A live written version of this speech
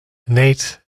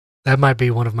Nate, that might be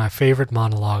one of my favorite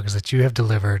monologues that you have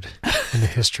delivered in the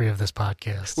history of this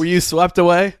podcast. Were you swept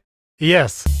away?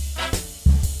 Yes.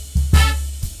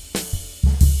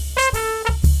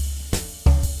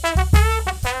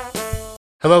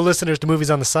 Hello, listeners to Movies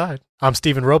on the Side. I'm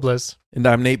Stephen Robles. And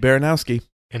I'm Nate Baranowski.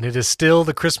 And it is still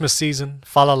the Christmas season.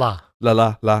 Fa la la. La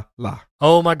la la la.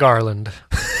 Oh, my garland.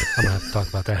 I'm going to have to talk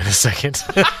about that in a second.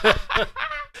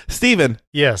 Stephen.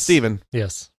 Yes. Stephen.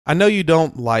 Yes. I know you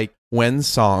don't like when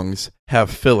songs have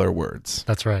filler words.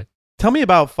 That's right. Tell me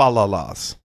about fa la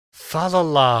las. Fa la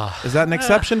la. Is that an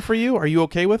exception for you? Are you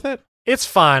okay with it? It's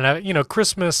fine.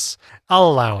 Christmas, I'll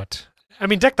allow it. I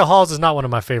mean, Deck the Halls is not one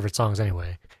of my favorite songs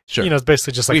anyway. Sure. It's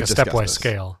basically just like We've a discussed stepwise this.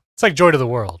 scale. It's like Joy to the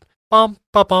World. Bum,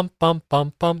 bum, bum, bum,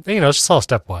 bum, bum. It's just all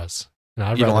stepwise.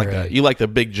 No, You don't like that. You like the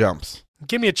big jumps.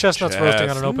 Give me a chestnuts roasting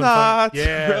on an open fire.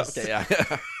 Yes. Okay,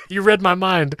 yeah. You read my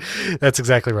mind. That's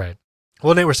exactly right.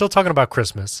 Well, Nate, we're still talking about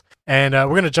Christmas, and we're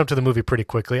going to jump to the movie pretty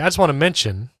quickly. I just want to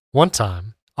mention, one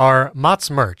time, our Mott's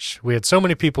merch. We had so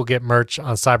many people get merch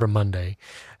on Cyber Monday,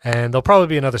 and there'll probably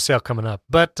be another sale coming up.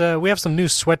 But we have some new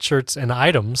sweatshirts and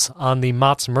items on the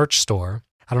Mott's merch store.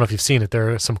 I don't know if you've seen it. There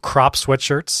are some crop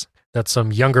sweatshirts that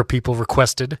some younger people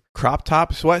requested. Crop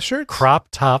top sweatshirts? Crop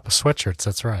top sweatshirts,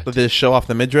 that's right. So they just show off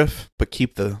the midriff, but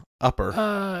keep the upper.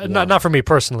 Not for me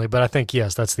personally, but I think,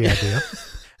 yes, that's the idea.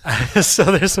 So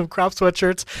there's some crop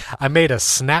sweatshirts. I made a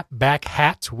snapback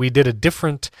hat. We did a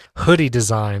different hoodie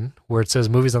design where it says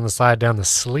Movies on the Side down the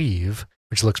sleeve,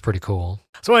 which looks pretty cool.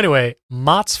 So anyway,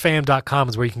 MottsFam.com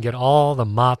is where you can get all the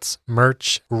Mott's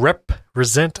merch.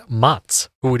 Represent Mott's.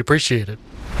 We'd appreciate it.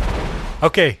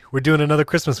 Okay, we're doing another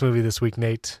Christmas movie this week,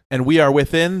 Nate. And we are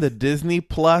within the Disney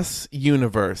Plus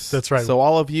universe. That's right. So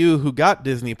all of you who got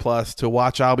Disney Plus to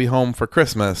watch I'll Be Home for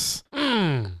Christmas,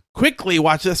 quickly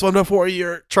watch this one before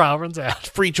your trial runs out.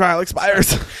 Free trial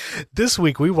expires. This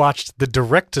week we watched the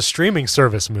direct-to-streaming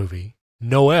service movie,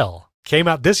 Noelle. Came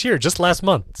out this year, just last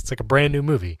month. It's like a brand new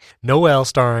movie. Noelle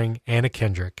starring Anna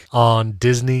Kendrick on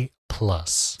Disney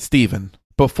Plus. Stephen,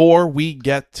 before we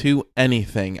get to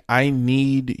anything, I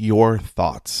need your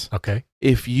thoughts. Okay.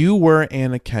 If you were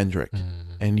Anna Kendrick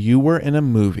and you were in a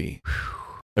movie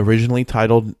originally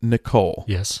titled Nicole,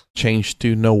 yes, changed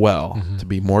to Noelle to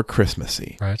be more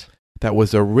Christmassy, right, that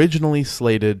was originally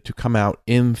slated to come out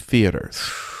in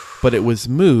theaters, but it was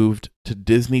moved to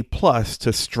Disney Plus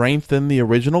to strengthen the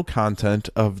original content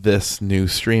of this new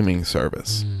streaming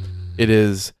service. It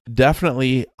is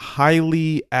definitely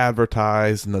highly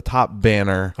advertised in the top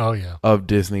banner of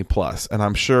Disney Plus, and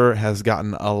I'm sure has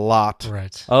gotten a lot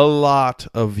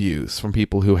of views from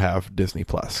people who have Disney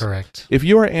Plus. Correct. If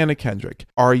you are Anna Kendrick,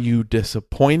 are you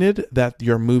disappointed that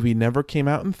your movie never came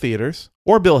out in theaters?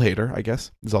 Or Bill Hader, I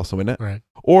guess, is also in it. Right.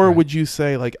 Or would you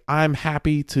say, like, I'm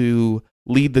happy to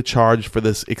lead the charge for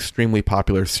this extremely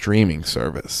popular streaming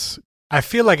service? I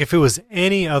feel like if it was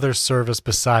any other service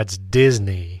besides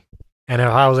Disney, and if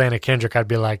I was Anna Kendrick, I'd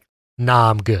be like,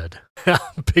 nah, I'm good.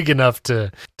 I'm big enough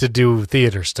to do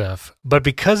theater stuff. But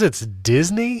because it's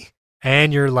Disney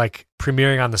and you're like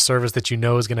premiering on the service that you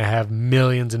know is going to have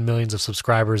millions and millions of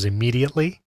subscribers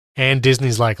immediately, and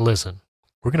Disney's like, listen,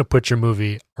 we're going to put your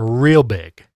movie real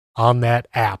big on that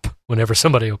app whenever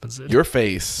somebody opens it. Your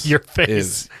face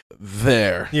is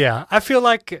there. Yeah, I feel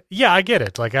like, I get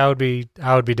it. Like I would be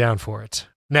down for it.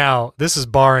 Now, this is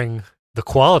barring the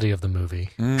quality of the movie.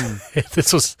 If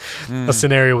this was a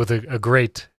scenario with a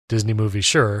great Disney movie,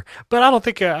 sure. But I don't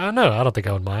think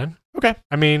I would mind. Okay.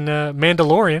 I mean,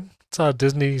 Mandalorian, it's a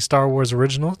Disney Star Wars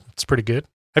original. It's pretty good.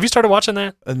 Have you started watching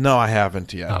that? No, I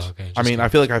haven't yet. Oh, okay. I mean, I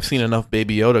feel like I've seen enough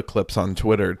Baby Yoda clips on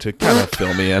Twitter to kind of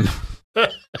fill me in.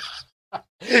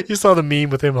 You saw the meme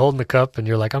with him holding the cup, and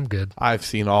you're like, I'm good. I've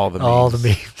seen all the memes. All the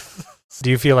memes. Do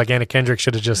you feel like Anna Kendrick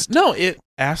should have just... No, it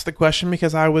asked the question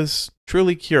because I was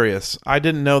truly curious. I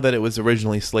didn't know that it was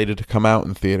originally slated to come out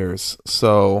in theaters.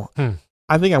 So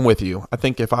I think I'm with you. I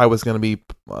think if I was going to be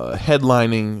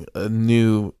headlining a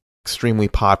new, extremely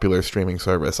popular streaming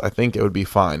service, I think it would be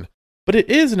fine. But it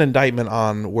is an indictment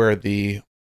on where the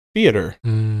theater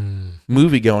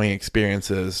movie-going experience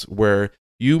is, where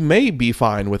you may be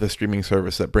fine with a streaming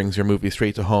service that brings your movie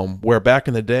straight to home, where back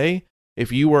in the day, if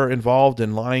you were involved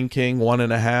in Lion King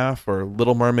 1.5 or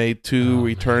Little Mermaid 2,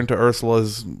 Return to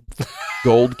Ursula's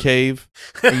Gold Cave,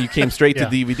 and you came straight to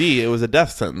DVD, it was a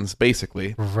death sentence,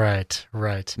 basically. Right.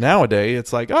 Nowadays,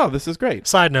 it's like, oh, this is great.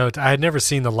 Side note, I had never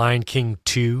seen The Lion King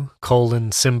 2,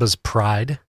 Simba's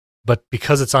Pride, but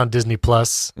because it's on Disney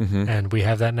Plus, and we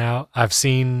have that now, I've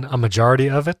seen a majority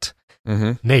of it.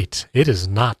 Nate, it is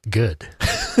not good.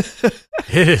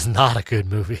 It is not a good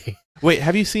movie. Wait,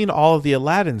 have you seen all of the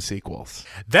Aladdin sequels?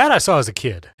 That I saw as a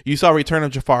kid. You saw Return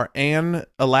of Jafar and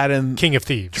Aladdin King of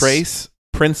Thieves. Trace,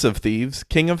 Prince of Thieves,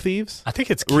 King of Thieves? I think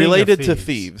it's King related of to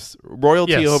Thieves. thieves.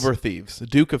 Royalty Yes. over thieves.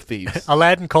 Duke of Thieves.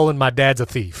 Aladdin: my dad's a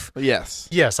thief. Yes.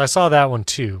 Yes, I saw that one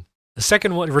too. The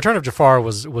second one, Return of Jafar,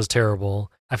 was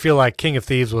terrible. I feel like King of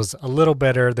Thieves was a little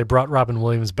better. They brought Robin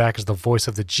Williams back as the voice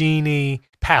of the genie.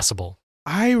 Passable.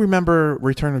 I remember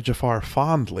Return of Jafar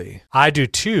fondly. I do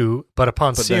too, but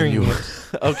upon But seeing then you it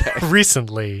okay.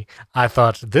 recently, I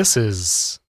thought this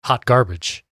is hot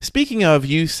garbage. Speaking of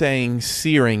you saying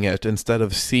searing it instead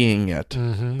of seeing it,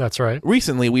 That's right.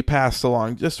 recently we passed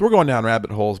along, we're going down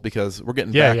rabbit holes because we're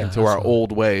getting back into our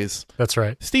old ways. That's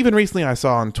right. Stephen, recently I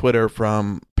saw on Twitter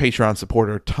from Patreon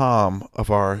supporter Tom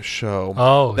of our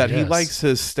show that he likes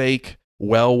his steak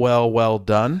well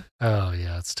done. Oh,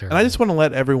 yeah, it's terrible. And I just want to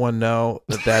let everyone know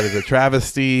that is a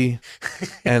travesty,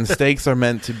 and steaks are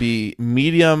meant to be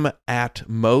medium at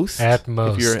most. At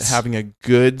most. If you're having a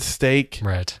good steak.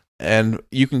 Right. And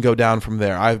you can go down from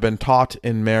there. I've been taught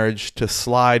in marriage to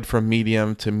slide from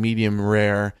medium to medium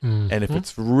rare. And if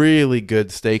it's really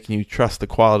good steak and you trust the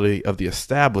quality of the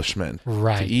establishment,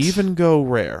 right, to even go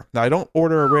rare. Now, I don't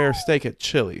order a rare steak at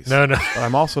Chili's. No. But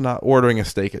I'm also not ordering a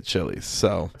steak at Chili's.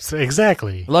 So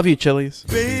exactly. Love you, Chili's.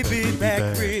 Baby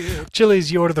back rib.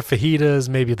 Chili's, you order the fajitas,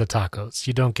 maybe the tacos.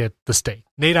 You don't get the steak.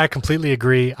 Nate, I completely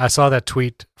agree. I saw that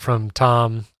tweet from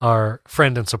Tom, our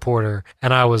friend and supporter,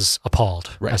 and I was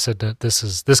appalled. Right. I said that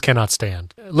this cannot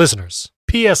stand. Listeners,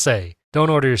 PSA,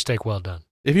 don't order your steak well done.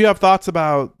 If you have thoughts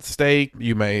about steak,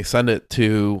 you may send it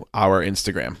to our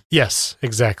Instagram. Yes,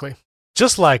 exactly.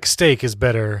 Just like steak is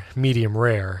better medium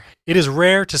rare, it is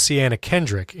rare to see Anna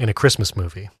Kendrick in a Christmas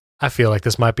movie. I feel like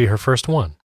this might be her first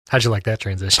one. How'd you like that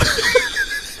transition?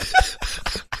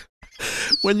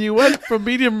 When you went from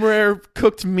medium rare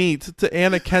cooked meat to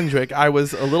Anna Kendrick, I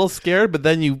was a little scared, but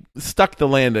then you stuck the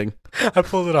landing. I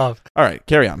pulled it off. All right,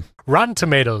 carry on. Rotten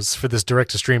Tomatoes for this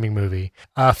direct-to-streaming movie,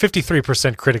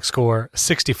 53% critic score,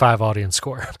 65 audience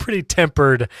score. Pretty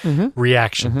tempered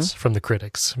reactions from the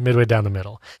critics, midway down the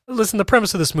middle. Listen, the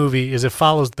premise of this movie is it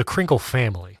follows the Crinkle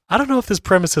family. I don't know if this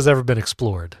premise has ever been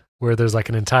explored, where there's like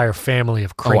an entire family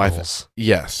of Crinkles.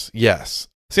 Yes.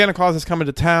 Santa Claus is coming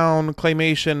to town,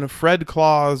 claymation, Fred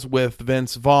Claus with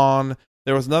Vince Vaughn.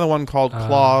 There was another one called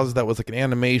Claus that was like an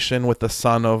animation with the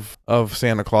son of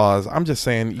Santa Claus. I'm just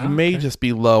saying, you may just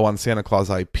be low on Santa Claus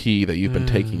IP that you've been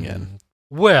taking in.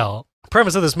 Well,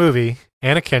 premise of this movie,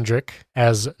 Anna Kendrick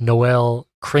as Noelle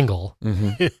Kringle,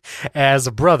 as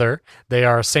a brother. They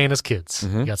are Santa's kids.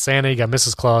 You got Santa, you got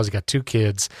Mrs. Claus, you got two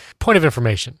kids. Point of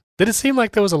information. Did it seem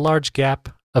like there was a large gap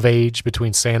of age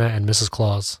between Santa and Mrs.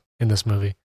 Claus in this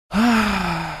movie?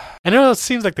 I know it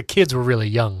seems like the kids were really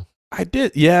young. I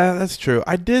did. Yeah, that's true.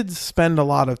 I did spend a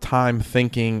lot of time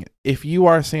thinking, if you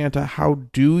are Santa, how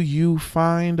do you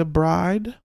find a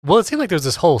bride? Well, it seemed like there's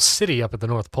this whole city up at the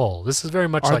North Pole. This is very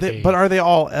much But are they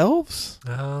all elves?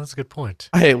 Oh, that's a good point.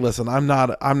 Hey, listen, I'm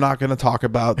not going to talk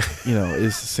about,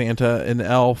 is Santa an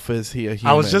elf? Is he a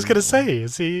human? I was just going to say,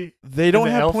 is he? They don't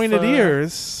have elf, pointed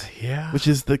ears. Yeah. Which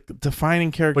is the defining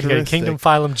What, characteristic. you got a kingdom,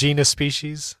 phylum, genus,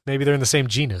 species? Maybe they're in the same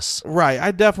genus. Right. I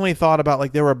definitely thought about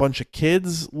like there were a bunch of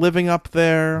kids living up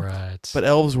there. Right. But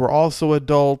elves were also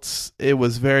adults. It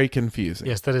was very confusing.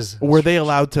 Yes, that is. Were they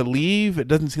allowed to leave? It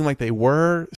doesn't seem like they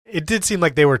were. It did seem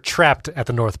like they were trapped at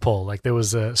the North Pole. Like there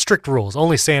was strict rules.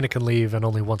 Only Santa can leave and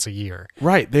only once a year.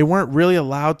 Right. They weren't really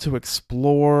allowed to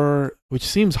explore, which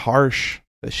seems harsh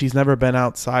that she's never been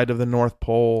outside of the North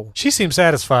Pole. She seems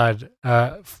satisfied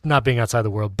not being outside the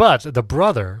world. But the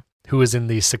brother, who is in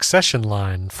the succession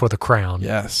line for the crown,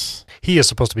 yes, he is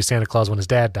supposed to be Santa Claus when his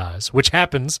dad dies, which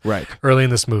happens right early in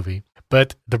this movie.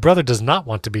 But the brother does not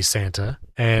want to be Santa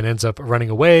and ends up running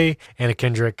away. Anna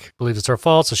Kendrick believes it's her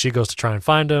fault, so she goes to try and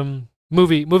find him.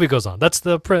 Movie goes on. That's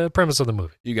the premise of the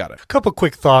movie. You got it. A couple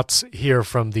quick thoughts here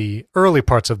from the early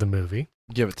parts of the movie.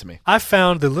 Give it to me. I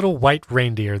found the little white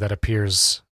reindeer that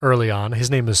appears early on.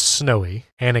 His name is Snowy,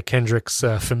 Anna Kendrick's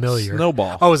familiar.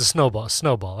 Snowball. Oh, it's a snowball.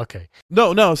 Snowball, okay.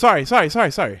 No, sorry.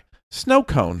 Snow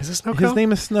Cone. Is it Snow Cone? His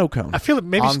name is Snow Cone. I feel it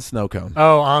maybe on Snow Cone.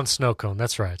 Oh, on Snow Cone.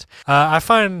 That's right. I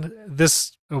find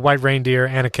this white reindeer,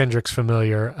 Anna Kendrick's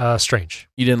familiar, strange.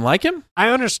 You didn't like him? I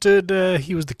understood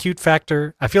he was the cute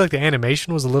factor. I feel like the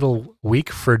animation was a little weak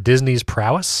for Disney's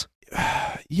prowess.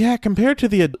 Yeah, compared to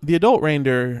the adult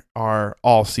reindeer are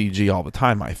all CG all the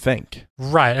time, I think.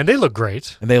 Right, and they look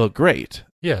great.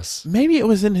 Yes. Maybe it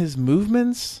was in his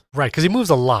movements. Right, because he moves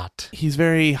a lot. He's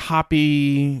very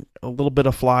hoppy, a little bit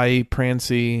of fly,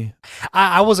 prancy.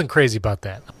 I wasn't crazy about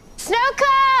that. Snow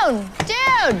cone!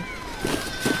 Dude!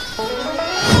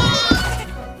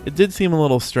 It did seem a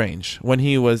little strange when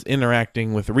he was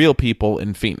interacting with real people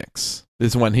in Phoenix.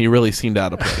 This is when he really seemed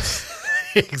out of place.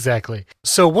 Exactly.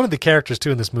 So one of the characters,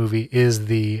 too, in this movie is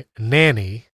the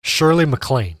nanny, Shirley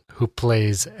MacLaine, who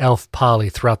plays Elf Polly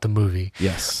throughout the movie.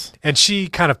 Yes. And she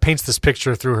kind of paints this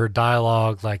picture through her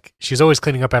dialogue. Like, she's always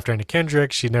cleaning up after Anna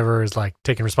Kendrick. She never is, like,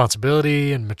 taking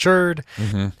responsibility and matured.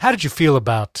 Mm-hmm. How did you feel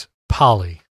about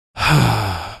Polly?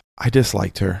 I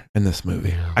disliked her in this movie.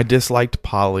 Yeah. I disliked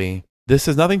Polly. This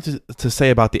is nothing to say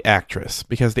about the actress,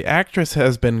 because the actress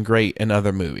has been great in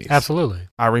other movies. Absolutely.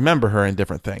 I remember her in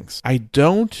different things. I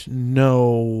don't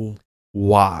know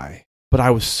why, but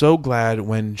I was so glad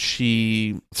when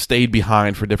she stayed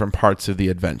behind for different parts of the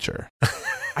adventure.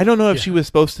 I don't know if she was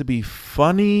supposed to be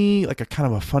funny, like a kind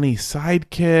of a funny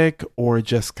sidekick, or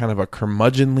just kind of a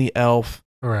curmudgeonly elf.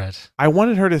 Right. I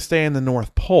wanted her to stay in the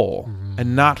North Pole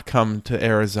and not come to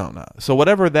Arizona. So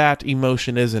whatever that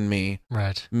emotion is in me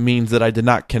means that I did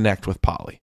not connect with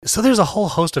Polly. So there's a whole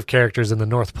host of characters in the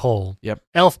North Pole. Yep.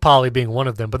 Elf Polly being one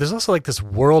of them, but there's also like this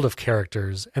world of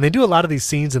characters. And they do a lot of these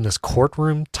scenes in this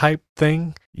courtroom type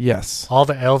thing. Yes. All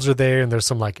the elves are there, and there's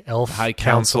some like elf High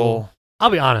Council.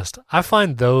 I'll be honest, I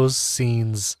find those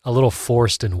scenes a little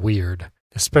forced and weird,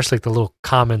 especially like the little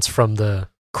comments from the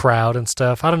crowd and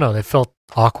stuff. I don't know, they felt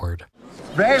awkward.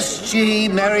 Rest ye,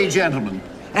 merry gentlemen.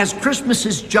 As Christmas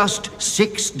is just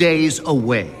 6 days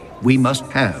away, we must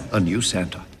have a new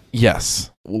Santa.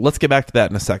 Yes. Well, let's get back to that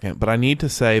in a second, but I need to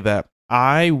say that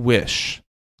I wish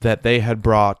that they had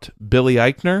brought Billy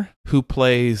Eichner, who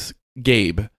plays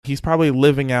Gabe. He's probably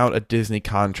living out a Disney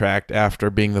contract after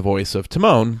being the voice of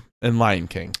Timon in Lion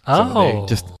King. So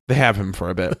they have him for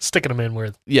a bit. Sticking him in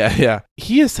with. Yeah.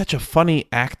 He is such a funny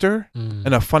actor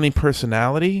and a funny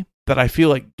personality that I feel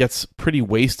like gets pretty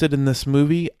wasted in this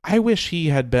movie. I wish he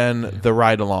had been the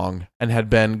ride-along and had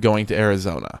been going to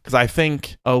Arizona, because I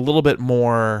think a little bit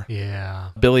more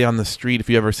Billy on the street, if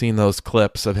you ever seen those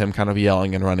clips of him kind of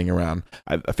yelling and running around,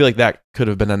 I feel like that could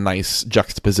have been a nice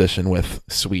juxtaposition with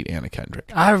sweet Anna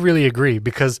Kendrick. I really agree,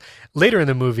 because later in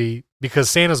the movie, because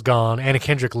Santa's gone, Anna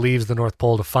Kendrick leaves the North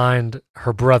Pole to find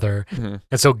her brother.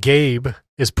 And so Gabe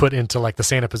is put into like the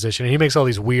Santa position, and he makes all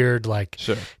these weird like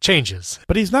changes.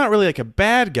 But he's not really like a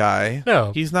bad guy.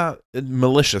 No. He's not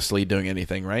maliciously doing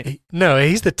anything, right? No,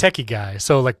 he's the techie guy.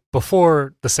 So like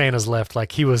before the Santas left,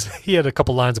 like he had a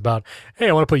couple lines about, hey,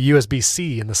 I want to put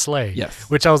USB-C in the sleigh. Yes.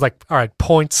 Which I was like, all right,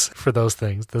 points for those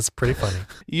things. That's pretty funny.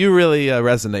 You really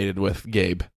resonated with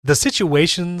Gabe. The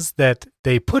situations that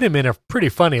they put him in are pretty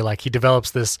funny. Like he develops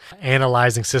this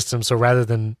analyzing system. So rather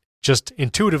than just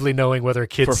intuitively knowing whether a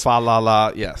kid's... For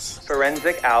fa-la-la, yes.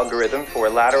 Forensic algorithm for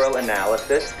lateral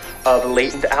analysis of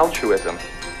latent altruism.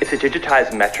 It's a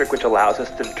digitized metric which allows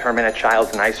us to determine a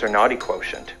child's nice or naughty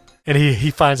quotient. And he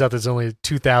finds out there's only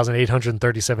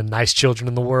 2,837 nice children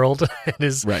in the world. And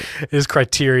his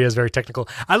criteria is very technical.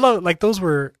 I love, like, those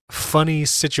were funny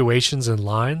situations and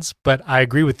lines, but I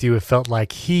agree with you. It felt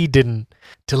like he didn't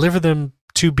deliver them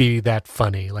to be that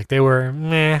funny. Like, they were,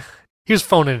 meh. He was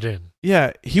phoning it in.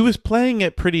 Yeah, he was playing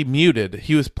it pretty muted.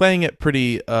 He was playing it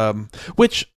pretty,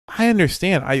 which I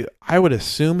understand. I would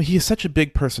assume he's such a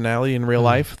big personality in real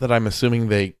life that I'm assuming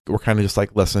they were kind of just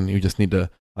like, listen, you just need to,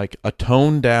 like, a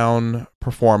toned down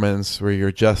performance where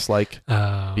you're just like,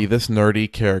 be this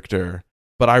nerdy character.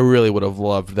 But I really would have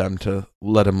loved them to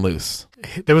let him loose.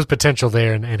 There was potential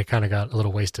there, and it kind of got a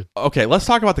little wasted. Okay, let's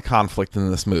talk about the conflict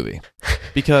in this movie.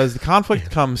 Because the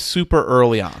conflict comes super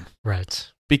early on.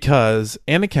 Right. Because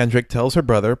Anna Kendrick tells her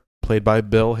brother, played by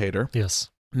Bill Hader,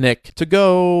 Nick, to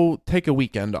go take a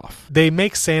weekend off. They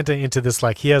make Santa into this,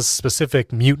 like, he has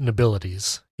specific mutant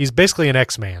abilities. He's basically an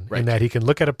X-Man in that he can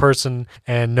look at a person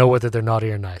and know whether they're naughty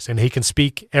or nice. And he can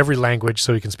speak every language,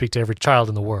 so he can speak to every child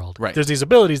in the world. Right. There's these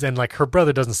abilities, and like her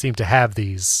brother doesn't seem to have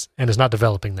these and is not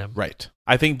developing them. Right.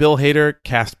 I think Bill Hader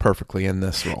cast perfectly in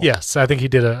this role. Yes, I think he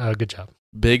did a good job.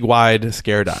 Big, wide,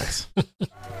 scared eyes.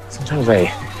 Sometimes I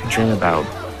dream about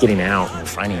getting out and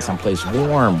finding someplace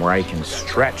warm where I can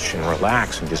stretch and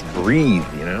relax and just breathe,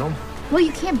 you know? Well,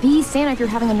 you can't be Santa if you're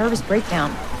having a nervous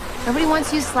breakdown. Nobody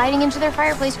wants you sliding into their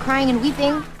fireplace crying and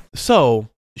weeping. So,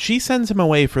 she sends him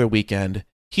away for the weekend.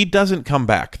 He doesn't come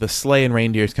back. The sleigh and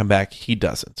reindeers come back. He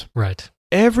doesn't. Right.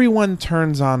 Everyone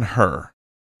turns on her.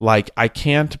 Like, I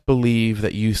can't believe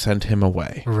that you sent him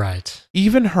away. Right.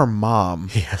 Even her mom,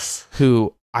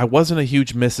 who I wasn't a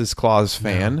huge Mrs. Claus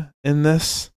fan in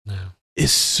this,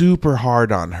 is super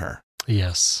hard on her.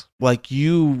 Yes. Like,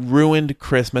 you ruined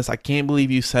Christmas. I can't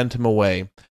believe you sent him away.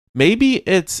 Maybe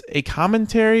it's a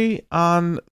commentary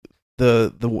on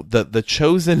the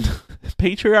chosen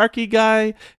patriarchy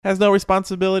guy has no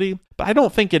responsibility, but I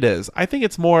don't think it is. I think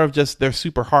it's more of just they're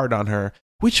super hard on her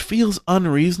which feels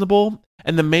unreasonable.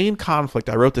 And the main conflict,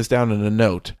 I wrote this down in a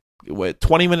note,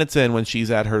 20 minutes in when she's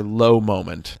at her low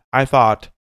moment, I thought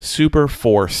super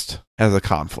forced as a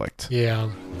conflict.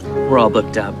 Yeah. We're all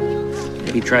booked up.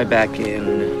 Maybe try back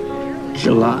in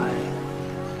July.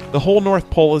 The whole North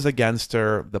Pole is against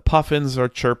her. The puffins are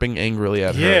chirping angrily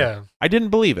at her. Yeah. I didn't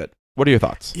believe it. What are your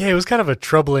thoughts? Yeah, it was kind of a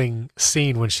troubling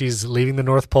scene when she's leaving the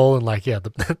North Pole and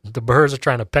the birds are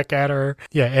trying to peck at her.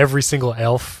 Yeah, every single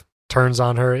elf turns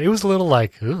on her. It was a little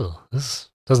like, ooh, this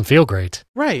doesn't feel great.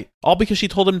 Right. All because she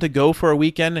told him to go for a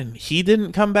weekend and he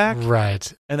didn't come back.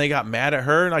 Right. And they got mad at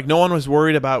her. Like, no one was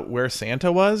worried about where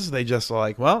Santa was. They just were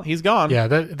like, well, he's gone. Yeah,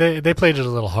 they played it a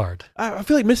little hard. I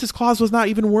feel like Mrs. Claus was not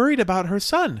even worried about her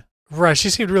son. Right. She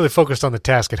seemed really focused on the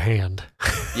task at hand.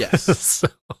 Yes.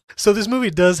 So this movie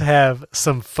does have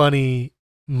some funny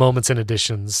moments in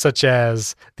additions, such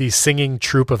as the singing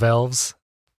troupe of elves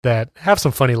that have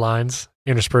some funny lines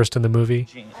interspersed in the movie.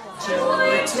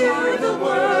 Joy to the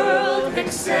world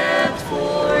except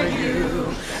for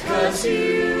you, 'cause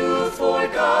you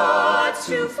forgot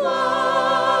to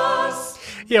floss.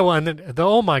 Yeah, well, and then the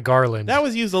Oh My Garland. That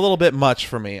was used a little bit much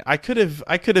for me. I could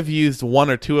have used one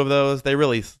or two of those. They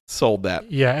really sold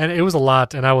that. Yeah, and it was a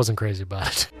lot, and I wasn't crazy about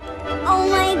it. Oh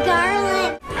my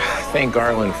Garland. Thank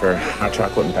Garland for hot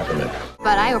chocolate and peppermint.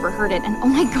 But I overheard it, and oh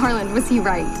my Garland, was he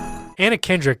right? Anna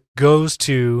Kendrick goes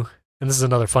to, and this is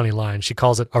another funny line, she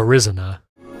calls it Arizona.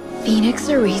 Phoenix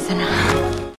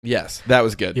Arizona. Yes, that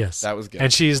was good. Yes. That was good.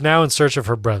 And she is now in search of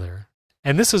her brother.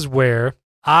 And this is where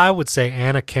I would say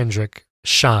Anna Kendrick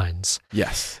shines.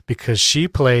 Yes. Because she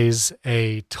plays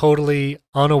a totally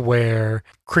unaware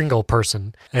Kringle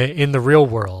person in the real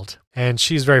world. And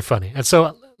she's very funny. And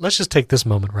so let's just take this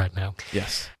moment right now.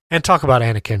 Yes. And talk about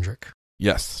Anna Kendrick.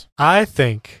 Yes. I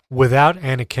think without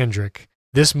Anna Kendrick,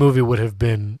 this movie would have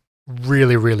been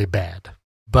really, really bad.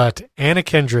 But Anna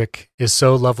Kendrick is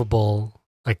so lovable,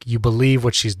 like you believe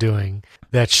what she's doing,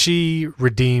 that she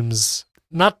redeems,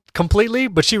 not completely,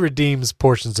 but she redeems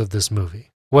portions of this movie.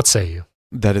 What say you?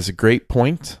 That is a great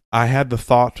point. I had the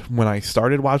thought when I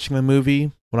started watching the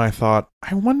movie, when I thought,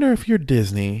 I wonder if you're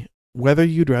Disney, whether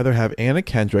you'd rather have Anna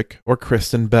Kendrick or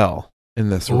Kristen Bell in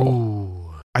this role.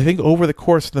 Ooh. I think over the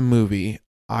course of the movie,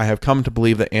 I have come to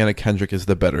believe that Anna Kendrick is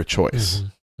the better choice.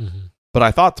 Mm-hmm. Mm-hmm. But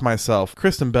I thought to myself,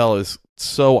 Kristen Bell is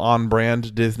so on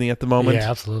brand Disney at the moment. Yeah,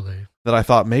 absolutely. That I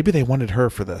thought maybe they wanted her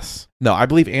for this. No, I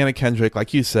believe Anna Kendrick,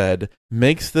 like you said,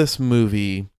 makes this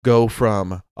movie go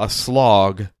from a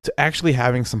slog to actually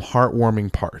having some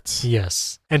heartwarming parts.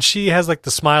 Yes. And she has like the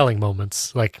smiling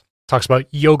moments, like talks about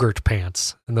yogurt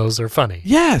pants, and those are funny.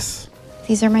 Yes.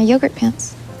 These are my yogurt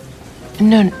pants.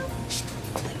 No,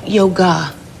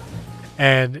 yoga.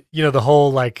 And, you know, the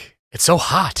whole like, it's so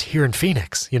hot here in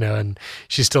Phoenix, you know, and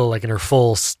she's still like in her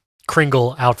full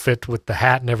Kringle outfit with the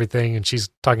hat and everything, and she's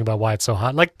talking about why it's so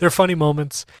hot. Like, they're funny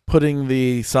moments. Putting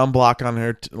the sunblock on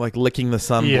her, like licking the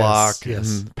sunblock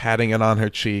Yes. and patting it on her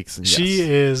cheeks. And She yes.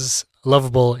 is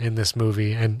lovable in this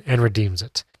movie and redeems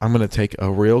it. I'm going to take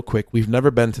a real quick, we've never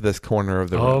been to this corner of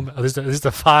the room. This is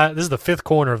the fifth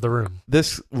corner of the room.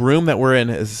 This room that we're in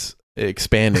is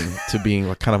expanding to being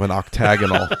like kind of an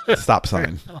octagonal stop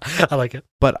sign. I like it.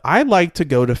 But I like to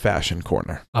go to Fashion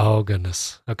Corner. Oh,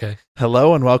 goodness. Okay.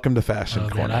 Hello and welcome to Fashion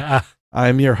Man, Corner.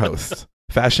 I'm your host,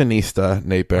 fashionista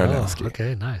Nate Baranowski.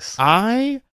 Okay, nice.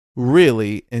 I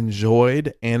really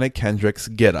enjoyed Anna Kendrick's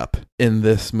getup in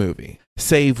this movie.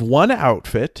 Save one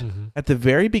outfit. Mm-hmm. At the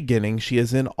very beginning, she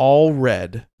is in all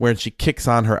red, where she kicks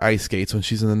on her ice skates when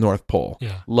she's in the North Pole.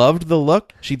 Yeah. Loved the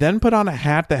look. She then put on a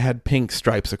hat that had pink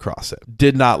stripes across it.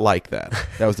 Did not like that.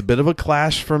 That was a bit of a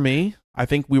clash for me. I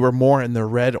think we were more in the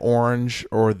red, orange,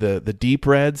 or the deep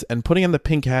reds, and putting on the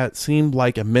pink hat seemed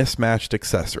like a mismatched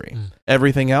accessory.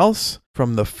 Everything else,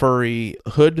 from the furry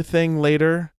hood thing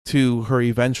later to her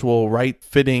eventual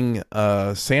right-fitting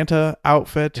Santa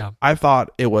outfit, Yeah. I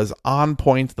thought it was on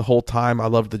point the whole time. I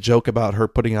loved the joke about her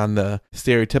putting on the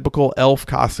stereotypical elf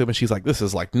costume, and she's like, this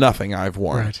is like nothing I've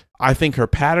worn. Right. I think her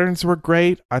patterns were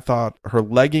great. I thought her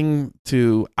legging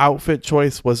to outfit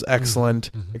choice was excellent,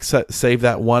 except save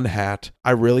that one hat.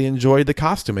 I really enjoyed the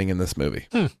costuming in this movie.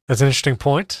 That's an interesting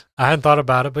point. I hadn't thought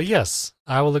about it, but yes,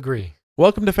 I will agree.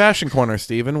 Welcome to Fashion Corner,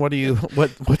 Stephen. What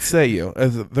say you?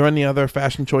 Is there any other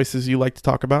fashion choices you like to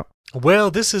talk about? Well,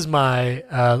 this is my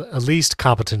least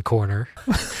competent corner,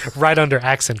 right under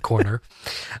accent corner.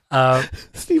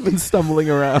 Stephen's stumbling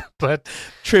around, But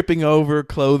tripping over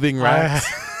clothing racks.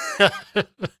 I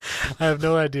have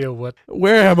no idea what.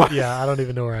 Where am I? Yeah, I don't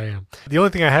even know where I am. The only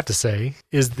thing I have to say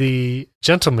is the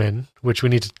gentleman, which we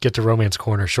need to get to Romance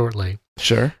Corner shortly.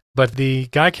 Sure. But the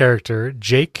guy character,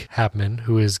 Jake Hapman,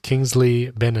 who is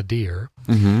Kingsley Ben-Adir,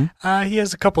 he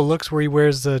has a couple looks where he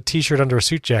wears a T-shirt under a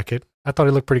suit jacket. I thought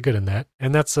he looked pretty good in that.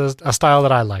 And that's a style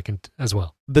that I like as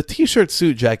well. The T-shirt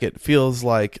suit jacket feels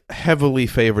like heavily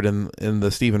favored in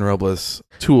the Steven Robles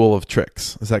tool of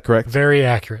tricks. Is that correct? Very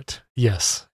accurate.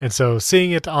 Yes. And so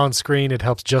seeing it on screen, it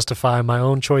helps justify my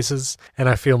own choices, and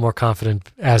I feel more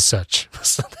confident as such.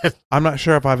 I'm not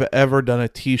sure if I've ever done a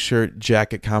T-shirt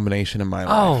jacket combination in my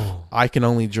life. Oh. I can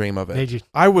only dream of it.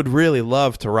 I would really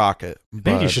love to rock it.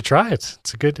 Maybe you should try it.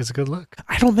 It's a good look.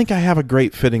 I don't think I have a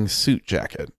great fitting suit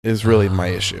jacket is really my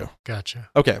issue. Gotcha.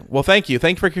 Okay. Well, thank you.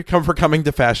 Thank you for coming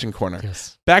to Fashion Corner.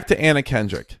 Yes. Back to Anna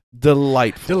Kendrick.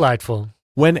 Delightful.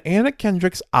 When Anna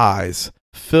Kendrick's eyes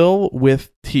fill with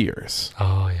tears.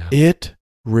 Oh, yeah. It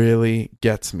really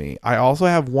gets me. I also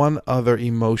have one other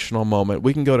emotional moment.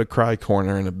 We can go to Cry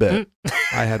Corner in a bit.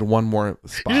 I had one more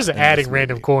spot. You're just adding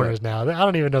random corners now. I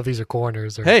don't even know if these are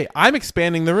corners. Hey, I'm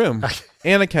expanding the room.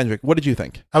 Anna Kendrick, what did you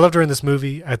think? I loved her in this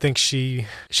movie. I think she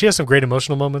has some great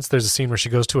emotional moments. There's a scene where she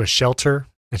goes to a shelter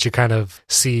and she kind of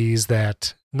sees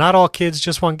that not all kids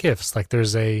just want gifts. Like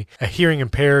there's a hearing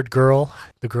impaired girl.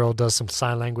 The girl does some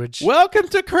sign language. Welcome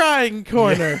to Crying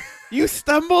Corner. Yeah. You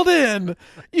stumbled in.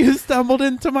 You stumbled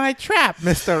into my trap,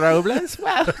 Mr. Robles.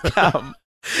 Welcome.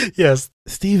 Yes.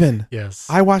 Steven. Yes.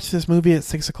 I watched this movie at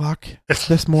 6 o'clock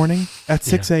this morning. At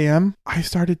 6 a.m., I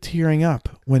started tearing up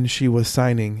when she was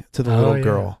signing to the little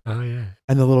girl. Oh, yeah.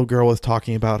 And the little girl was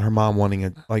talking about her mom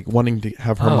wanting to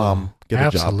have her mom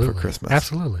get a job for Christmas.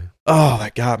 Absolutely. Oh,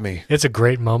 that got me. It's a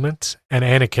great moment. And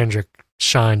Anna Kendrick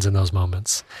shines in those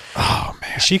moments. Oh,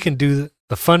 man. She can do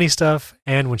the funny stuff.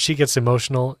 And when she gets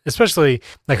emotional, especially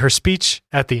like her speech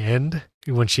at the end,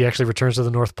 when she actually returns to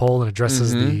the North Pole and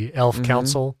addresses the elf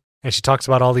council, and she talks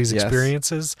about all these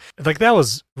experiences, like that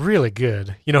was really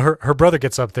good. You know, her brother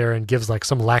gets up there and gives like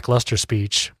some lackluster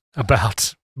speech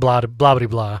about blah, blah, blah,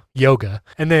 blah, yoga.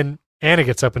 And then Anna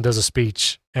gets up and does a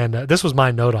speech. And this was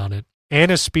my note on it.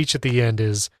 Anna's speech at the end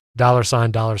is $,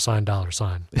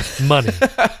 $, money.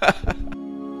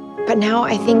 But now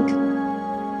I think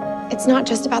it's not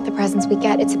just about the presents we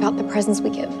get, it's about the presents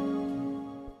we give.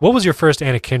 What was your first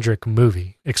Anna Kendrick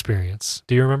movie experience?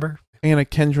 Do you remember? Anna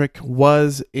Kendrick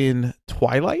was in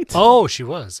Twilight. Oh, she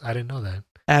was. I didn't know that.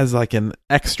 As like an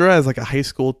extra, as like a high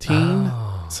school teen.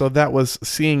 Oh. So that was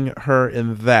seeing her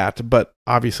in that, but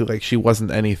obviously like she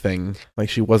wasn't anything, like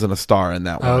she wasn't a star in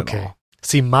that one at all.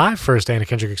 See, my first Anna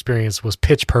Kendrick experience was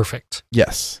Pitch Perfect.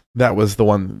 Yes, that was the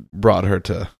one brought her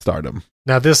to stardom.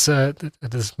 Now, this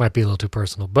might be a little too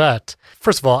personal, but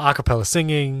first of all, a cappella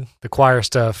singing, the choir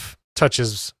stuff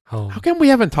touches home. How come we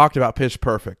haven't talked about Pitch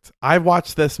Perfect? I've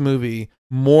watched this movie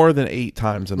more than 8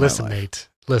 times in my life. Listen, Nate,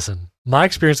 listen. My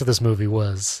experience with this movie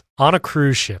was on a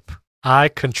cruise ship. I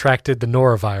contracted the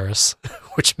norovirus,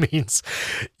 which means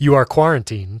you are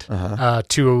quarantined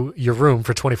to your room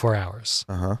for 24 hours.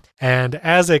 And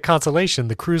as a consolation,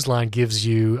 the cruise line gives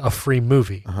you a free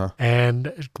movie.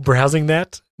 And browsing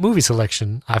that movie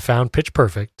selection, I found Pitch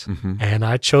Perfect, and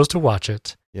I chose to watch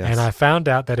it. Yes. And I found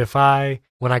out that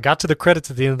when I got to the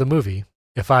credits at the end of the movie,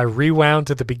 if I rewound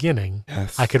to the beginning,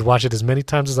 I could watch it as many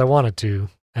times as I wanted to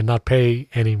and not pay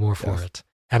any more for it.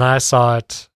 And I saw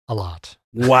it a lot.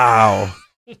 Wow.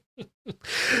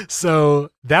 So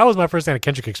that was my first Anna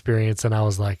Kendrick experience, and I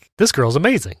was like, this girl's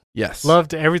amazing. Yes.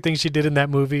 Loved everything she did in that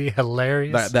movie.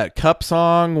 Hilarious. That cup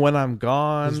song, When I'm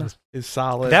Gone, is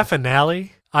solid. That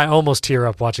finale, I almost tear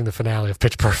up watching the finale of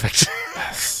Pitch Perfect.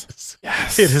 Yes.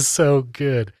 Yes. It is so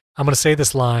good. I'm going to say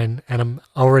this line, and I'm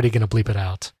already going to bleep it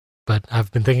out. But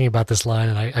I've been thinking about this line,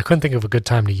 and I couldn't think of a good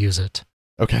time to use it.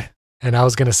 Okay. And I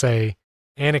was going to say,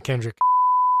 Anna Kendrick.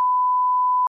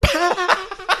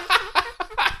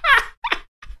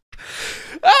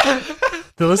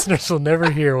 The listeners will never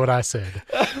hear what I said,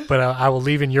 but I will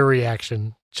leave in your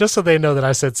reaction just so they know that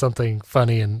I said something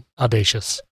funny and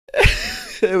audacious.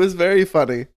 It was very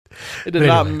funny. It did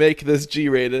not make this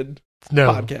G-rated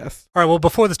podcast. All right, well,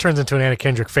 before this turns into an Anna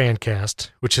Kendrick fan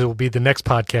cast, which will be the next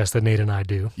podcast that Nate and I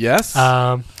do. Yes.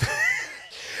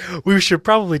 We should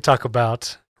probably talk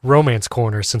about Romance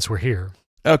Corner since we're here.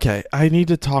 Okay, I need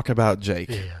to talk about Jake.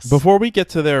 Yes. Before we get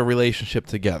to their relationship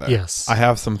together, yes, I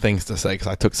have some things to say because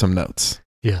I took some notes.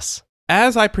 Yes.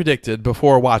 As I predicted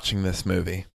before watching this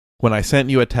movie, when I sent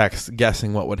you a text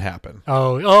guessing what would happen.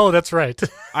 Oh, that's right.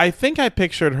 I think I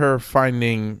pictured her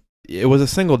finding, it was a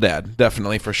single dad,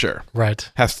 definitely for sure.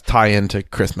 Right. Has to tie into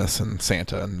Christmas and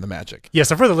Santa and the magic.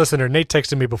 Yes, and for the listener, Nate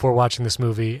texted me before watching this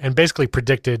movie and basically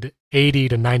predicted 80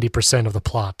 to 90% of the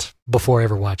plot before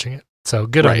ever watching it. So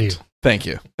good on you. Thank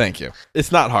you.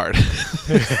 It's not hard.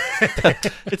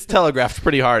 It's telegraphed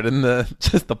pretty hard in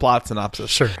just the plot synopsis.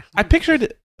 Sure. I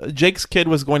pictured Jake's kid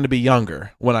was going to be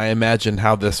younger when I imagined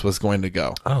how this was going to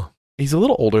go. Oh. He's a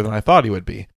little older than I thought he would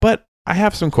be, but I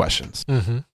have some questions.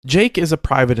 Mm-hmm. Jake is a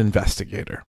private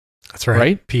investigator. That's right.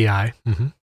 Right? PI. Mm-hmm.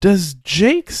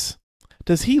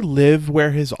 Does he live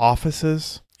where his office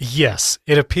is? Yes.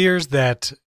 It appears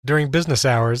that during business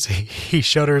hours, he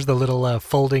shutters the little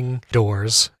folding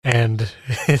doors and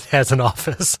it has an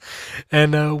office.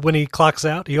 And when he clocks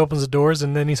out, he opens the doors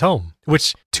and then he's home,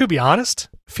 which, to be honest,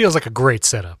 feels like a great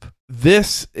setup.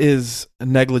 This is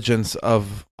negligence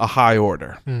of a high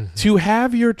order. Mm-hmm. To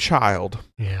have your child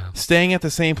Yeah. staying at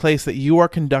the same place that you are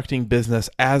conducting business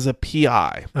as a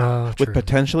PI with True.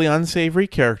 potentially unsavory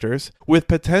characters, with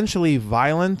potentially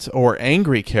violent or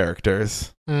angry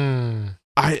characters. Mm.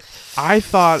 I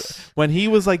thought when he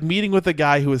was like meeting with a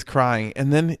guy who was crying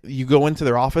and then you go into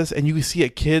their office and you see a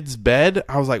kid's bed,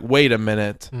 I was like, wait a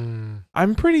minute. Mm.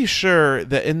 I'm pretty sure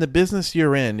that in the business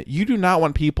you're in, you do not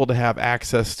want people to have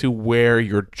access to where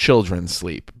your children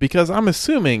sleep, because I'm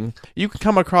assuming you can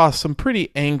come across some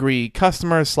pretty angry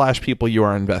customers / people you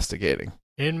are investigating.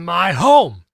 In my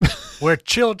home, where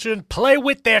children play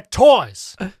with their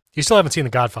toys. You still haven't seen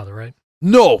The Godfather, right?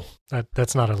 No.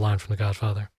 That's not a line from The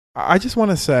Godfather. I just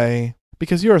want to say,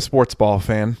 because you're a sports ball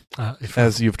fan,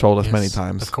 as you've told us Yes, many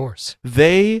times. Of course.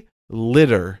 They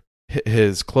litter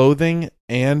his clothing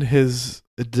and his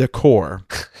decor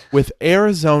with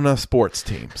Arizona sports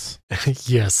teams.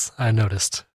 Yes, I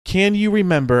noticed. Can you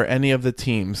remember any of the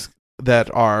teams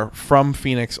that are from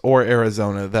Phoenix or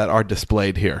Arizona that are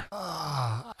displayed here?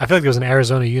 I feel like there was an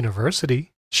Arizona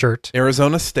University shirt.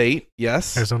 Arizona State,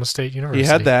 yes. Arizona State University. You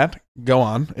had that. Go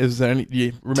on. Is there any?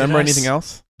 You remember anything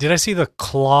else? Did I see the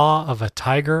claw of a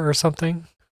tiger or something?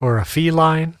 Or a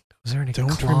feline? Was there any Don't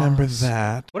claws? remember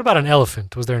that. What about an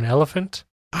elephant? Was there an elephant?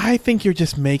 I think you're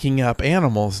just making up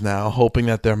animals now, hoping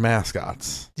that they're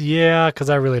mascots. Yeah,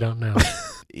 because I really don't know.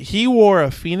 He wore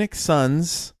a Phoenix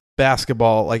Suns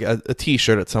basketball, like a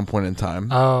t-shirt at some point in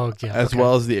time. Oh, yeah. As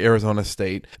well as the Arizona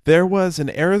State. There was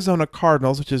an Arizona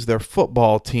Cardinals, which is their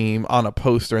football team, on a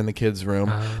poster in the kids'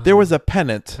 room. There was a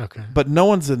pennant, but no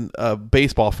one's a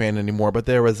baseball fan anymore, but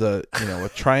there was a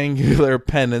triangular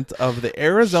pennant of the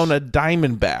Arizona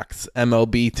Diamondbacks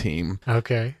MLB team.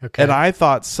 Okay. And I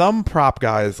thought some prop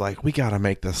guy is like, we got to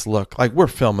make this look like we're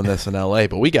filming this in LA,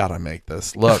 but we got to make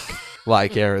this look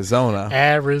like Arizona.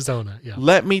 Arizona, yeah.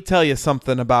 Let me tell you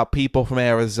something about people from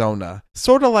Arizona.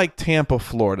 Sort of like Tampa,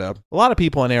 Florida. A lot of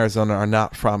people in Arizona are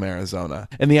not from Arizona.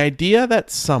 And the idea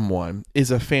that someone is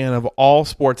a fan of all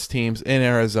sports teams in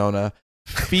Arizona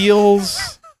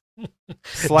feels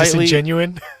slightly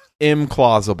disingenuine,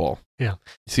 implausible. Yeah.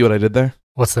 See what I did there?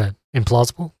 What's that?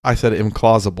 Implausible? I said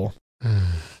implausible.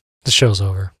 The show's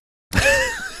over.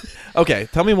 Okay,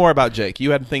 tell me more about Jake.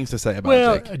 You had things to say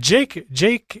about Jake.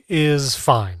 Jake is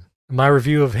fine. My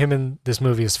review of him in this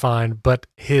movie is fine, but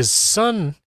his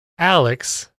son,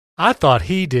 Alex, I thought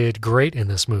he did great in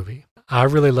this movie. I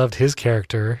really loved his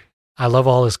character. I love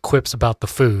all his quips about the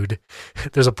food.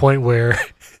 There's a point where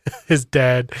his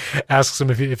dad asks him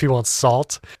if he wants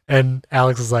salt, and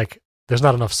Alex is like, there's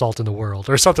not enough salt in the world,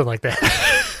 or something like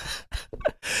that.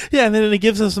 Yeah, and then it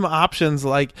gives us some options,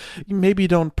 like maybe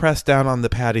don't press down on the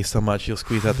patty so much, you'll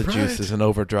squeeze out the juices and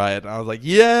over dry it. And I was like,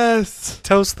 yes!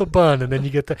 Toast the bun, and then you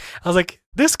get the... I was like,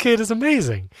 this kid is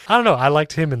amazing. I don't know, I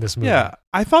liked him in this movie. Yeah,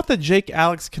 I thought the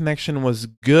Jake-Alex connection was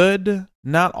good,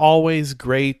 not always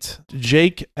great.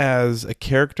 Jake as a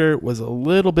character was a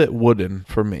little bit wooden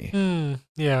for me.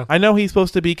 Yeah. I know he's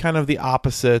supposed to be kind of the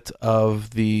opposite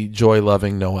of the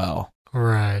joy-loving Noelle.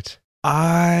 Right.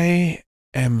 I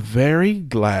am very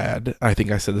glad, I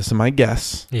think I said this in my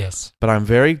guess. Yes. But I'm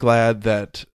very glad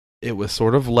that it was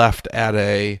sort of left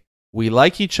at we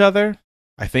like each other.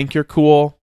 I think you're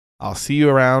cool. I'll see you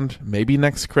around, maybe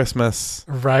next Christmas.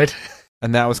 Right.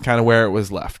 And that was kind of where it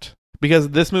was left. Because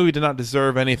this movie did not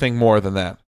deserve anything more than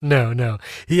that. No.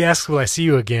 He asks, will I see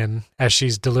you again, as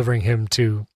she's delivering him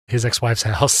to his ex-wife's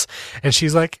house. And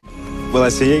she's like, will I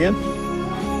see you again?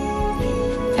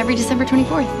 Every December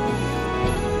 24th.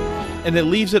 And it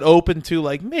leaves it open to,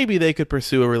 like, maybe they could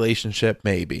pursue a relationship,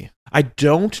 maybe. I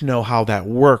don't know how that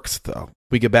works, though.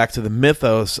 We get back to the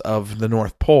mythos of the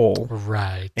North Pole.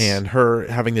 Right. And her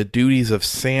having the duties of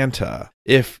Santa.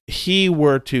 If he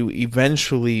were to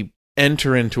eventually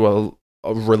enter into a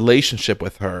relationship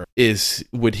with her,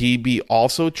 would he be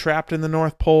also trapped in the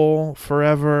North Pole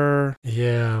forever?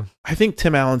 Yeah. I think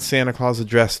Tim Allen's Santa Claus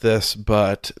addressed this,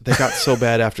 but they got so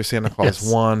bad after Santa Claus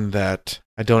 1 that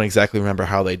I don't exactly remember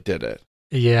how they did it.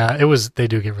 Yeah, they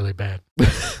do get really bad.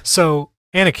 So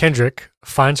Anna Kendrick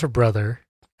finds her brother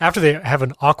after they have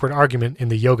an awkward argument in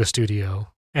the yoga studio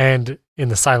and in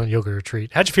the silent yoga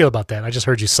retreat. How'd you feel about that? I just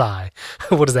heard you sigh.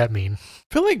 What does that mean?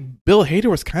 I feel like Bill Hader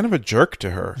was kind of a jerk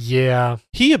to her. Yeah.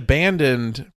 He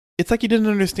abandoned... It's like he didn't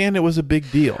understand it was a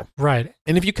big deal. Right.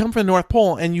 And if you come from the North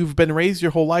Pole and you've been raised your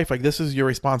whole life, like this is your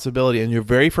responsibility, and your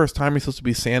very first time you're supposed to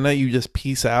be Santa, you just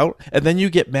peace out, and then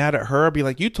you get mad at her, be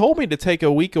like, you told me to take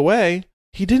a week away.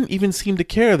 He didn't even seem to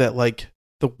care that, like,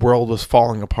 the world was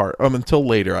falling apart. Until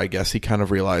later, I guess, he kind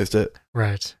of realized it.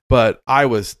 Right. But I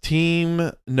was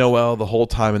team Noelle the whole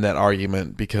time in that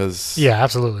argument because... Yeah,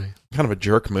 absolutely. Kind of a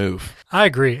jerk move. I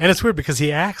agree. And it's weird because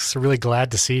he acts really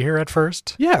glad to see her at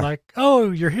first. Yeah. Like,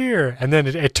 oh, you're here. And then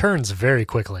it turns very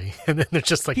quickly. And then they're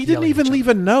just like, he didn't even leave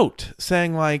a note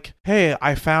saying like, hey,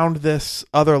 I found this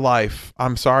other life.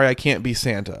 I'm sorry I can't be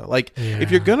Santa. Like,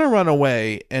 if you're going to run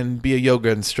away and be a yoga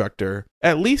instructor,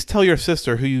 at least tell your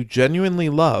sister who you genuinely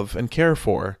love and care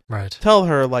for. Right. Tell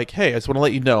her like, hey, I just want to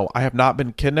let you know I have not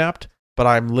been kidnapped, but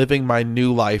I'm living my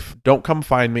new life. Don't come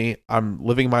find me. I'm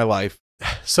living my life.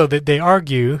 So they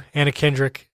argue, Anna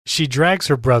Kendrick, she drags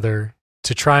her brother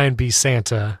to try and be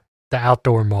Santa, the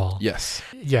outdoor mall. Yes.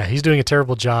 Yeah, he's doing a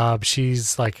terrible job.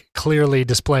 She's like clearly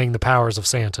displaying the powers of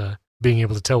Santa, being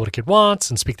able to tell what a kid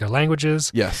wants and speak their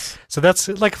languages. Yes. So that's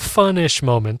like a fun-ish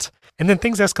moment. And then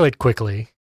things escalate quickly.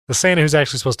 The Santa who's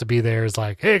actually supposed to be there is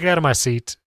like, hey, get out of my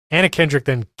seat. Anna Kendrick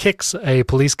then kicks a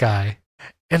police guy,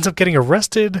 ends up getting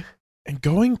arrested. And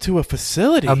going to a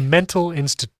facility. A mental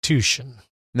institution.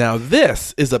 Now,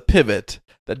 this is a pivot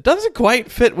that doesn't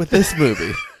quite fit with this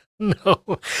movie. No.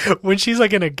 When she's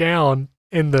like in a gown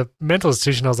in the mental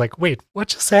institution, I was like, wait, what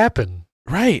just happened?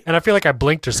 Right. And I feel like I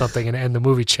blinked or something and the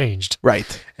movie changed.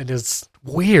 Right. And it's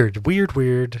weird.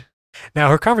 Now,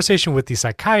 her conversation with the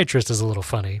psychiatrist is a little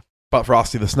funny. About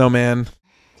Frosty the Snowman.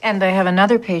 And I have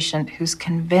another patient who's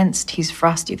convinced he's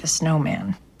Frosty the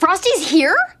Snowman. Frosty's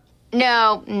here?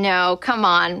 No, come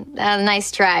on.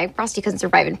 Nice try. Frosty couldn't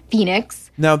survive in Phoenix.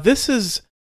 Now, this is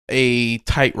a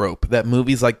tightrope that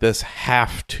movies like this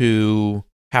have to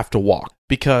walk.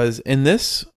 Because in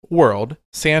this world,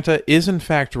 Santa is in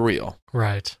fact real.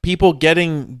 Right. People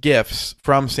getting gifts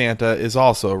from Santa is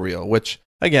also real, which,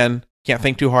 again, can't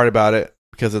think too hard about it.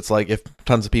 Because it's like if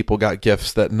tons of people got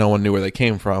gifts that no one knew where they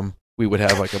came from, we would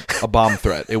have like a bomb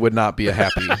threat. It would not be a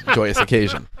happy, joyous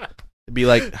occasion. It'd be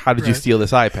like, how did you steal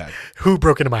this iPad? Who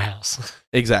broke into my house?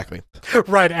 Exactly.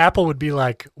 Right. Apple would be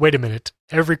like, wait a minute.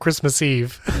 Every Christmas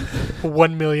Eve,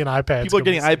 1 million iPads. People are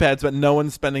getting iPads, but no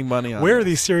one's spending money on Where them. are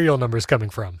these serial numbers coming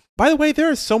from? By the way, there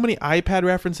are so many iPad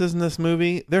references in this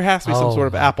movie. There has to be some sort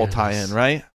of Apple tie-in,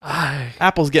 right?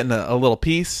 Apple's getting a little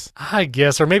piece. I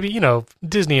guess. Or maybe,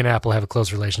 Disney and Apple have a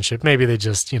close relationship. Maybe they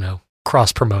just,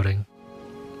 cross-promoting.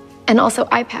 And also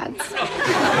iPads.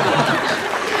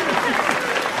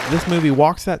 This movie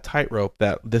walks that tightrope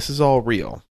that this is all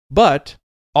real. But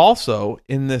also,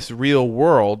 in this real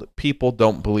world, people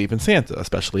don't believe in Santa,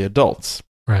 especially adults.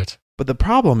 Right. But the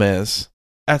problem is,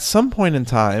 at some point in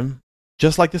time,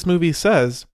 just like this movie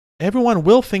says, everyone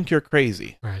will think you're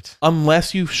crazy. Right.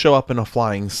 Unless you show up in a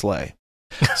flying sleigh.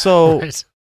 So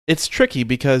It's tricky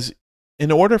because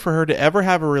in order for her to ever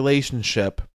have a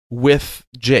relationship with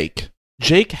Jake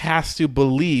has to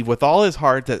believe with all his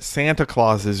heart that Santa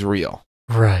Claus is real.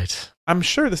 Right. I'm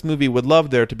sure this movie would love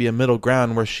there to be a middle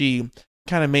ground where she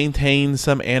kind of maintains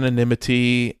some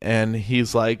anonymity and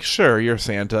he's like, sure, you're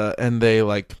Santa. And they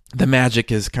like, the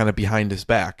magic is kind of behind his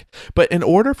back. But in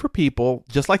order for people,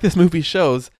 just like this movie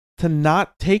shows, to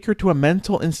not take her to a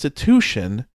mental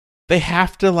institution, they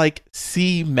have to like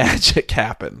see magic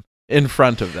happen in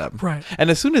front of them. Right. And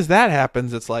as soon as that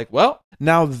happens, it's like, well,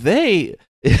 now they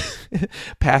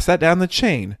pass that down the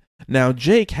chain. Now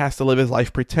Jake has to live his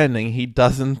life pretending he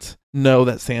doesn't know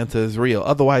that Santa is real.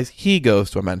 Otherwise, he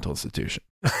goes to a mental institution.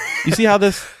 You see how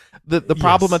this the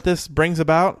problem that this brings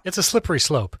about? It's a slippery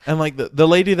slope. And like the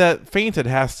lady that fainted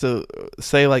has to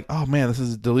say like, oh man, this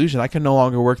is a delusion. I can no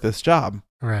longer work this job.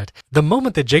 Right. The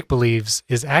moment that Jake believes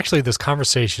is actually this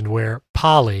conversation where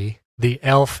Polly, the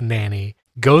elf nanny,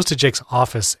 goes to Jake's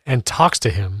office and talks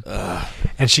to him. Ugh.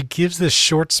 And she gives this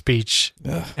short speech.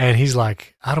 Ugh. And he's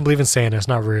like, I don't believe in Santa. It's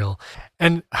not real.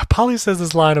 And Polly says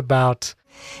this line about,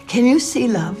 can you see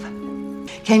love?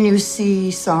 Can you see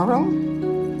sorrow?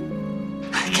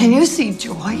 Can you see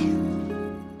joy?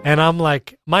 And I'm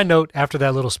like, my note after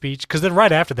that little speech, because then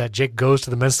right after that, Jake goes to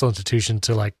the mental institution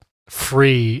to like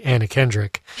free Anna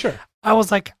Kendrick. Sure. I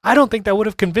was like, I don't think that would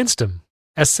have convinced him.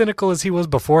 As cynical as he was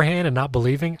beforehand and not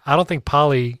believing, I don't think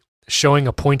Polly showing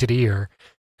a pointed ear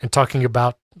and talking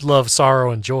about love,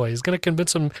 sorrow, and joy. He's going to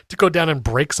convince him to go down and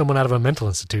break someone out of a mental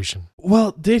institution.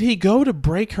 Well, did he go to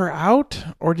break her out,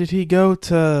 or did he go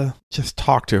to just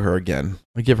talk to her again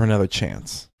or give her another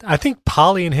chance? I think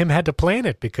Polly and him had to plan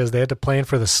it because they had to plan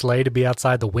for the sleigh to be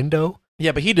outside the window.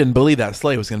 Yeah, but he didn't believe that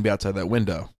sleigh was going to be outside that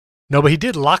window. No, but he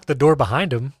did lock the door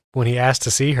behind him when he asked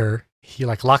to see her. He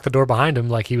locked the door behind him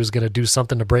like he was going to do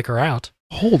something to break her out.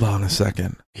 Hold on a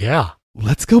second. Yeah.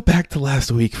 Let's go back to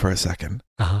last week for a second.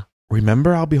 Uh-huh.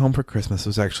 Remember I'll Be Home for Christmas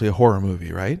was actually a horror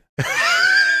movie, right?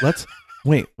 Let's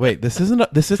wait. This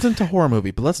isn't a horror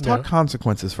movie, but let's talk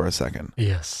consequences for a second.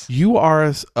 Yes. You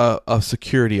are a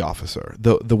security officer,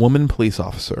 the woman police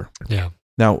officer. Yeah.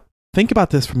 Now, think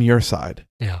about this from your side.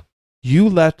 Yeah. You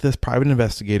let this private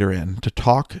investigator in to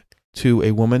talk to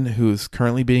a woman who's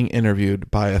currently being interviewed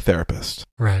by a therapist.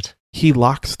 Right. He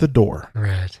locks the door.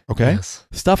 Right. Okay? Yes.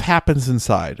 Stuff happens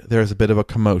inside. There's a bit of a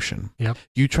commotion. Yep.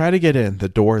 You try to get in. The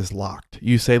door is locked.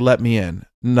 You say, let me in.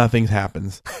 Nothing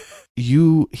happens.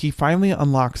 He finally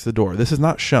unlocks the door. This is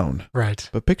not shown. Right.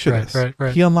 But picture Right, this.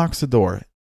 right. He unlocks the door.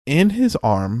 In his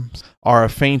arms are a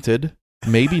fainted,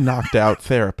 maybe knocked out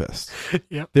therapist.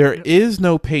 Yep. There is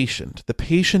no patient. The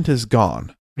patient is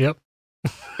gone. Yep.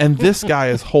 And this guy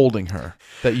is holding her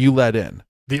that you let in.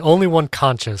 The only one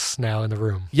conscious now in the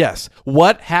room. Yes.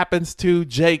 What happens to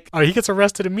Jake? Oh, he gets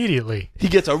arrested immediately. He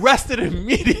gets arrested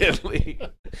immediately.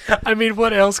 I mean,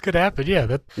 what else could happen?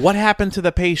 Yeah. What happened to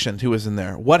the patient who was in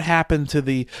there? What happened to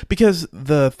because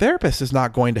the therapist is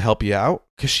not going to help you out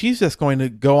because she's just going to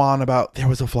go on about there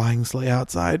was a flying sleigh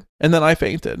outside and then I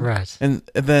fainted. Right. And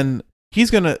then she's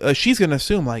gonna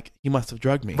assume like he must have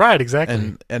drugged me. Right.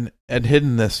 Exactly. And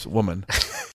hidden this woman.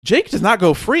 Jake does not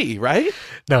go free, right?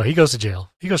 No, he goes to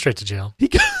jail. He goes straight to jail.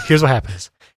 Here's what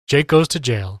happens. Jake goes to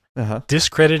jail,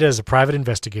 discredited as a private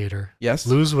investigator. Yes.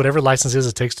 Lose whatever licenses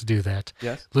it takes to do that.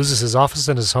 Yes. Loses his office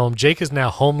and his home. Jake is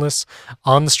now homeless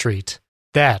on the street.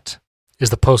 That is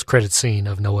the post-credit scene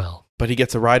of Noelle. But he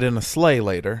gets a ride in a sleigh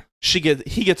later. He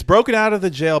gets broken out of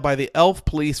the jail by the elf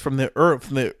police from the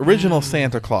original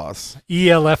Santa Claus.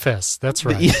 ELFS, that's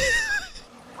right.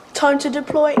 Time to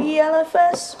deploy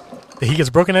ELFS. He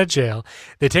gets broken out of jail.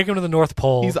 They take him to the North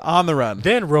Pole. He's on the run.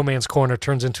 Then Romance Corner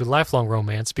turns into lifelong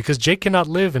romance because Jake cannot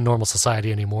live in normal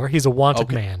society anymore. He's a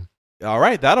wanted man. All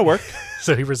right, that'll work.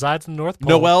 So he resides in the North Pole.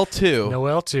 Noelle 2.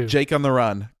 Noelle 2. Jake on the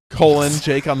run.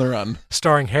 Jake on the run.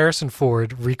 Starring Harrison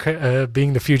Ford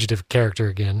being the fugitive character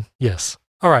again. Yes.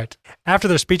 All right. After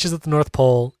their speeches at the North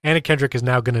Pole, Anna Kendrick is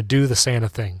now going to do the Santa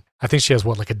thing. I think she has,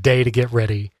 a day to get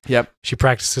ready. Yep. She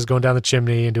practices going down the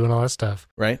chimney and doing all that stuff.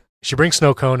 Right. She brings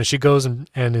snow cone and she goes and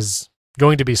is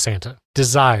going to be Santa.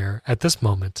 Desire, at this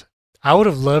moment, I would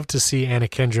have loved to see Anna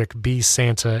Kendrick be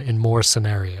Santa in more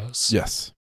scenarios.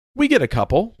 Yes. We get a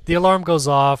couple. The alarm goes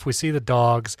off. We see the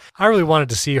dogs. I really wanted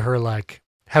to see her,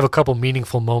 have a couple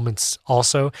meaningful moments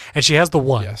also. And she has the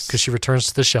one because she returns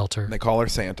to the shelter. They call her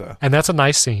Santa. And that's a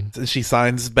nice scene. She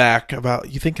signs back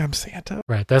about, you think I'm Santa?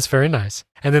 Right. That's very nice.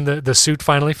 And then the suit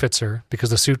finally fits her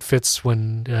because the suit fits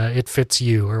when it fits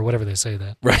you or whatever they say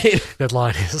that. Right. That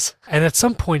line is. And at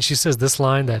some point she says this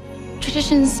line that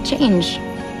Traditions change.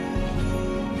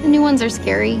 The new ones are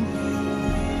scary.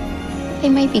 They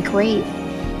might be great.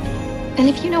 And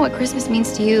if you know what Christmas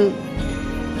means to you,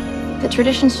 the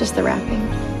tradition's just the wrapping.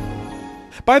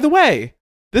 By the way,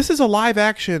 this is a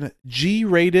live-action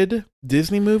G-rated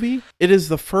Disney movie. It is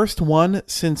the first one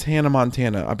since Hannah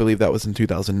Montana. I believe that was in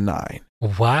 2009.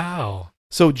 Wow.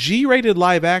 So G-rated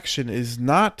live-action has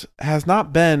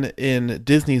not been in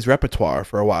Disney's repertoire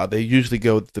for a while. They usually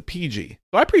go with the PG.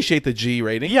 So I appreciate the G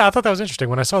rating. Yeah, I thought that was interesting.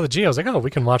 When I saw the G, I was like, oh,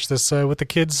 we can watch this with the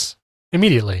kids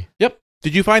immediately. Yep.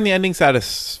 Did you find the ending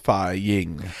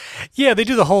satisfying? Yeah, they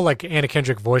do the whole Anna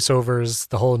Kendrick voiceovers,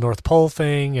 the whole North Pole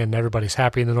thing, and everybody's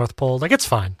happy in the North Pole. It's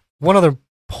fine. One other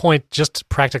point, just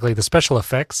practically, the special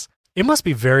effects. It must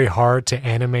be very hard to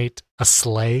animate a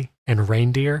sleigh and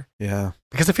reindeer. Yeah.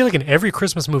 Because I feel like in every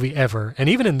Christmas movie ever, and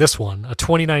even in this one, a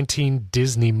 2019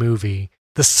 Disney movie,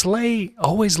 the sleigh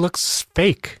always looks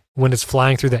fake when it's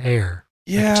flying through the air.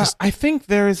 Yeah, I think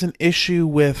there is an issue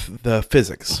with the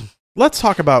physics. Let's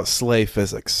talk about sleigh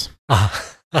physics.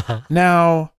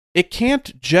 Now, it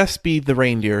can't just be the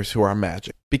reindeers who are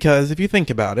magic. Because if you think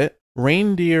about it,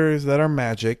 reindeers that are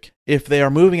magic, if they are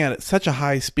moving at such a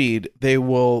high speed, they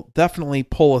will definitely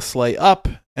pull a sleigh up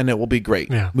and it will be great,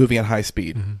 moving at high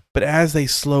speed. Mm-hmm. But as they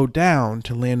slow down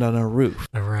to land on a roof,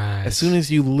 as soon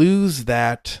as you lose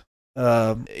that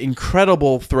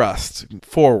incredible thrust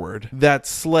forward, that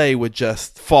sleigh would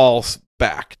just fall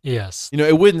back. Yes.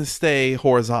 It wouldn't stay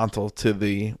horizontal to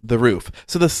the roof.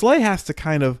 So the sleigh has to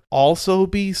kind of also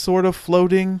be sort of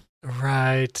floating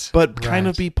Right. but kind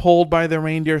of be pulled by the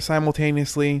reindeer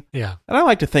simultaneously. Yeah. And I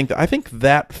like to think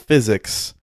that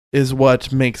physics is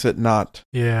what makes it not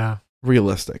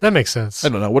realistic. That makes sense. I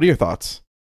don't know. What are your thoughts?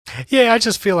 Yeah, I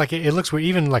just feel like it looks weird,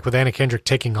 even like with Anna Kendrick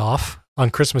taking off on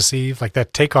Christmas Eve, like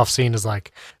that takeoff scene is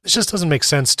like, this just doesn't make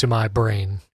sense to my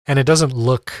brain. And it doesn't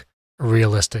look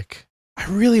realistic. I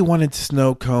really wanted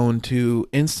Snow Cone to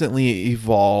instantly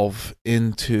evolve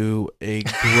into a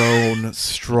grown,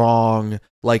 strong,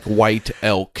 like white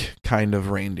elk kind of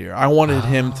reindeer. I wanted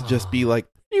him to just be like,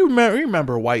 you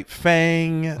remember White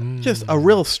Fang? Just a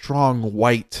real strong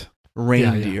white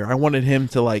reindeer. I wanted him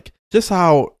to like, just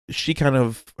how she kind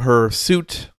of, her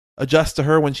suit adjusts to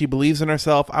her when she believes in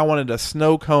herself. I wanted a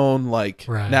Snow Cone like,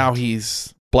 now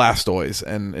he's Blastoise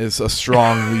and is a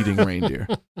strong leading reindeer.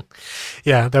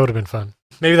 Yeah, that would have been fun.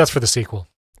 Maybe that's for the sequel.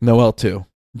 Noelle 2.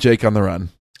 Jake on the Run.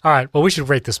 All right. Well, we should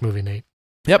rate this movie, Nate.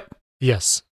 Yep.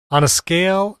 Yes. On a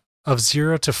scale of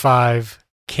 0 to 5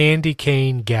 candy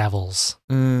cane gavels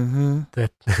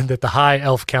that the High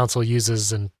Elf Council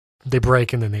uses and they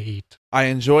break and then they eat. I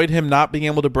enjoyed him not being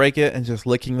able to break it and just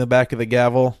licking the back of the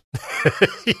gavel.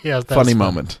 Yeah, funny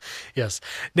moment. Yes.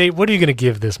 Nate, what are you going to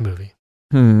give this movie?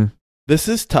 This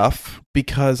is tough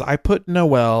because I put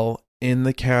Noelle in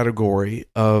the category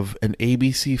of an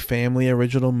ABC Family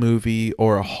original movie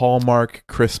or a Hallmark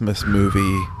Christmas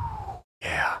movie.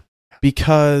 Yeah.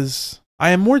 Because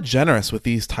I am more generous with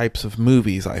these types of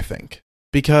movies, I think.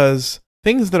 Because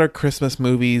things that are Christmas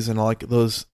movies and like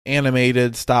those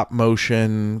animated stop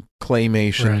motion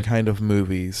claymation kind of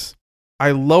movies,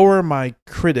 I lower my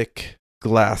critic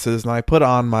glasses and I put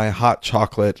on my hot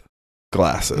chocolate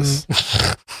glasses.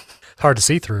 Hard to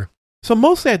see through. So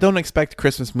mostly I don't expect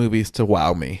Christmas movies to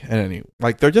wow me.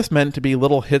 Like they're just meant to be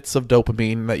little hits of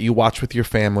dopamine that you watch with your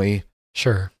family.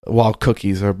 Sure. While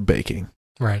cookies are baking.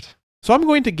 Right. So I'm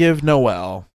going to give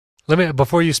Noelle.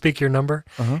 Before you speak your number,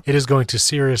 it is going to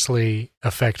seriously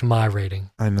affect my rating.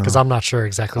 I know. Because I'm not sure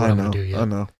exactly what I'm going to do yet. I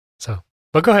know. So,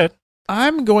 but go ahead.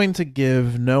 I'm going to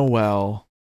give Noelle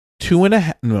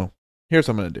 2.5. No. Here's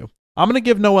what I'm going to do. I'm going to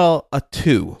give Noelle a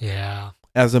 2. Yeah.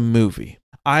 As a movie.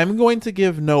 I'm going to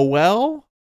give Noelle,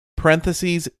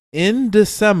 parentheses, in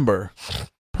December,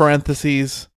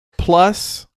 parentheses,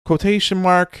 plus, quotation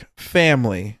mark,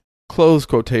 family, close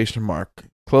quotation mark,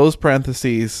 close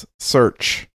parentheses,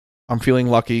 search. I'm feeling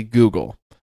lucky, Google.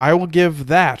 I will give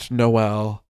that,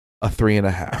 Noelle, a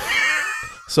 3.5.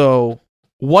 So,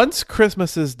 once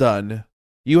Christmas is done,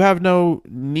 you have no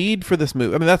need for this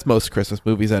movie. I mean, that's most Christmas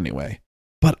movies anyway.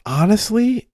 But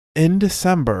honestly, in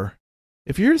December,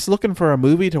 if you're just looking for a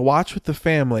movie to watch with the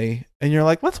family and you're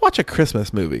like, let's watch a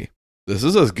Christmas movie, this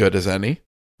is as good as any.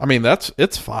 I mean,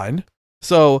 it's fine.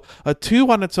 So a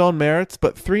 2 on its own merits,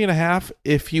 but 3.5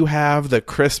 if you have the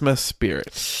Christmas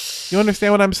spirit. You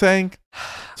understand what I'm saying?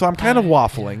 So I'm kind of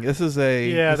waffling. This is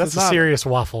that's a serious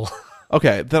waffle.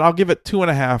 Okay, then I'll give it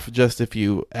 2.5 just if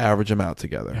you average them out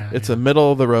together. Yeah, it's a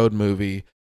middle of the road movie.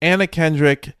 Anna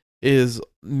Kendrick is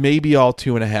maybe all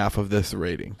 2.5 of this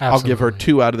rating. Absolutely. I'll give her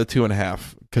 2 out of the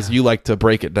 2.5 because you like to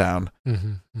break it down.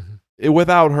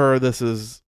 Without her, this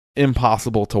is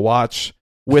impossible to watch.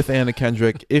 With Anna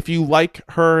Kendrick, if you like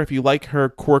her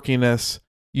quirkiness,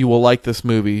 you will like this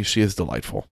movie. She is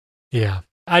delightful. Yeah.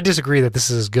 I disagree that this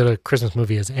is as good a Christmas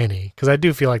movie as any, because I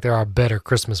do feel like there are better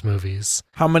Christmas movies.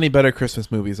 How many better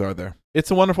Christmas movies are there?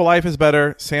 It's a Wonderful Life is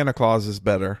better. Santa Claus is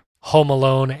better. Home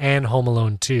Alone and Home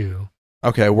Alone 2.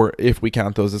 Okay, if we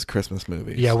count those as Christmas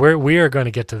movies. Yeah, we are going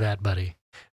to get to that, buddy.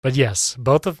 But yes,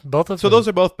 both of So them. those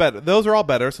are both better. Those are all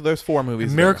better. So there's 4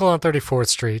 movies. Miracle on 34th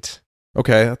Street.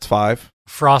 Okay, that's 5.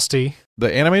 Frosty.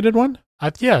 The animated one?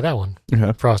 Yeah, that one.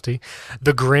 Okay. Frosty.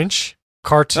 The Grinch,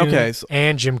 cartoon,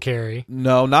 and Jim Carrey.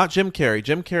 No, not Jim Carrey.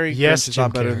 Jim Carrey yes, Grinch is Jim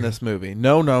not better Carrey. than this movie.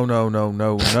 No.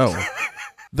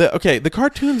 The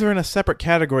cartoons are in a separate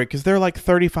category because they're like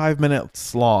 35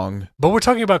 minutes long. But we're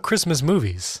talking about Christmas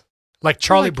movies. Like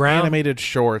Charlie Brown. Animated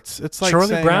shorts. It's like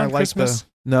Charlie Brown Christmas?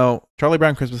 No, Charlie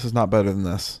Brown Christmas is not better than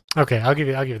this. Okay, I'll give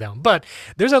you that one. But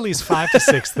there's at least 5 to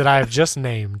 6 that I have just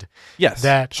named. Yes,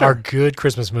 that are good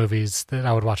Christmas movies that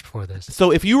I would watch before this.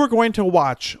 So if you were going to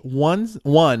watch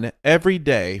one every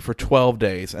day for 12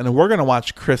 days, and we're going to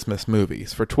watch Christmas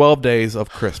movies for 12 days of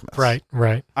Christmas.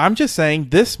 Right. I'm just saying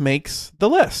this makes the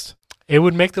list. It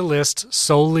would make the list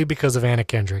solely because of Anna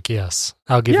Kendrick. Yes,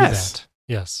 I'll give you that.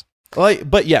 Yes.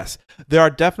 But yes, there are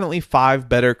definitely 5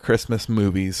 better Christmas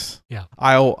movies. Yeah.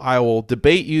 I will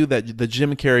debate you that the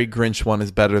Jim Carrey Grinch one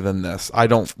is better than this. I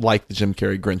don't like the Jim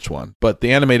Carrey Grinch one, but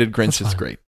the animated Grinch is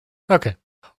great. Okay.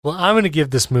 Well, I'm going to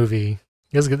give this movie,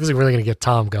 this is really going to get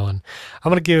Tom going. I'm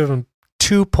going to give him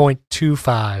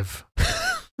 2.25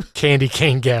 candy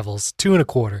cane gavels,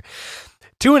 2.25.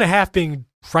 2.5 being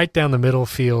right down the middle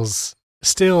feels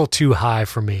still too high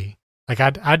for me. Like,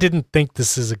 I didn't think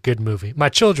this is a good movie. My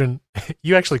children,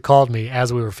 you actually called me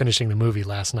as we were finishing the movie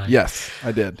last night. Yes,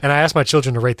 I did. And I asked my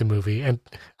children to rate the movie, and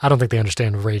I don't think they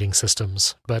understand rating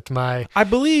systems, but I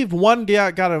believe one gave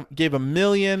 $1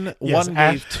 million, Yes, one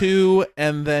gave 2,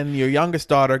 and then your youngest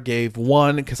daughter gave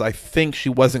 1 because I think she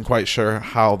wasn't quite sure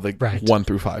how the 1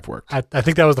 through 5 worked. I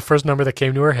think that was the first number that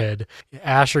came to her head.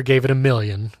 Asher gave it $1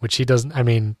 million, which he doesn't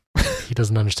understand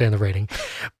the rating.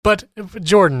 But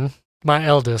Jordan, my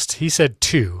eldest, he said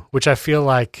 2, which I feel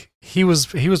like he was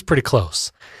pretty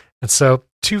close. And so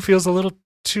 2 feels a little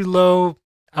too low.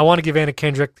 I want to give Anna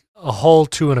Kendrick a whole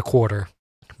 2.25,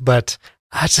 but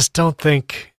I just don't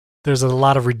think there's a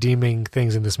lot of redeeming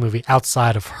things in this movie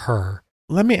outside of her.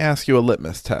 Let me ask you a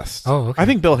litmus test. Oh, okay. I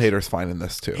think Bill Hader's fine in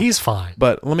this too. He's fine.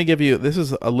 But let me give you, this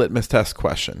is a litmus test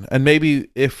question. And maybe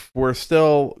if we're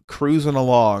still cruising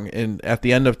along at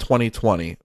the end of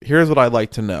 2020, here's what I'd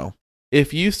like to know.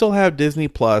 If you still have Disney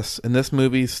Plus and this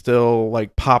movie still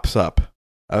like pops up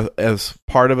as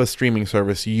part of a streaming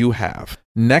service you have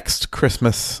next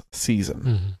Christmas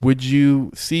season, would you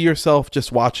see yourself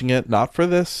just watching it? Not for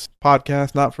this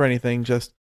podcast, not for anything.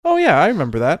 Just, oh yeah, I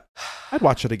remember that. I'd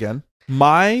watch it again.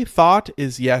 My thought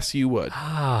is yes, you would.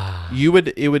 You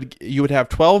would have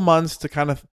 12 months to kind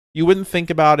of, you wouldn't think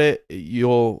about it.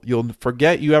 You'll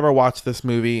forget you ever watched this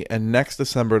movie, and next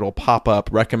December it'll pop up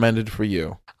recommended for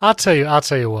you. I'll tell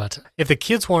you what. If the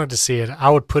kids wanted to see it,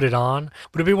 I would put it on.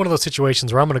 But it'd be one of those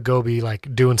situations where I'm going to go be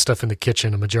like doing stuff in the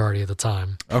kitchen a majority of the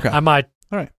time. Okay. I might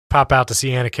All right. pop out to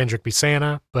see Anna Kendrick be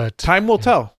Santa, but time will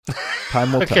tell.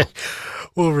 Time will tell.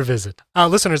 We'll revisit.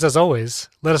 Listeners, as always,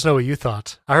 let us know what you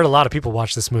thought. I heard a lot of people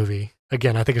watch this movie.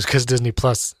 Again, I think it's because Disney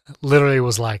Plus literally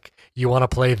was like, you want to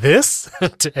play this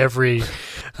to every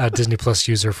Disney Plus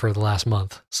user for the last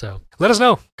month. So let us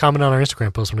know. Comment on our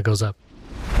Instagram post when it goes up.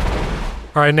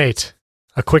 All right, Nate,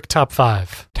 a quick top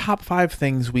 5. Top 5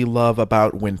 things we love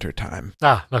about wintertime.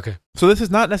 Okay. So this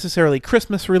is not necessarily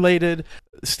Christmas related.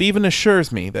 Steven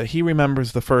assures me that he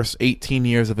remembers the first 18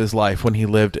 years of his life when he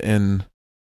lived in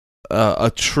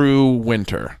a true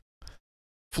winter.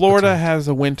 Florida has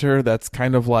a winter that's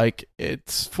kind of like,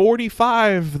 it's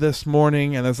 45 this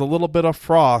morning and there's a little bit of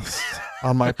frost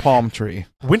on my palm tree.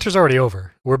 Winter's already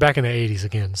over. We're back in the 80s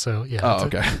again. So yeah. Oh,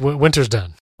 okay. Winter's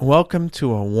done. Welcome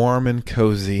to a warm and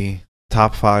cozy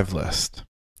top 5 list.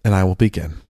 And I will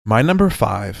begin. My number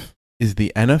 5 is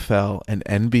the NFL and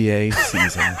NBA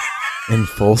season in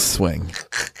full swing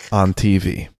on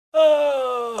TV.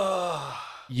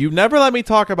 You never let me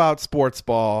talk about sports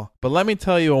ball, but let me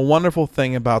tell you a wonderful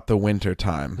thing about the winter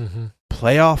time.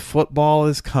 Playoff football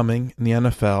is coming in the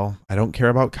NFL. I don't care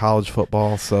about college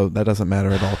football, so that doesn't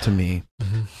matter at all to me.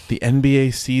 The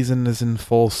NBA season is in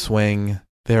full swing.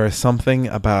 There is something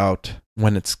about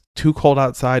when it's too cold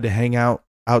outside to hang out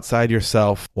outside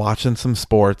yourself, watching some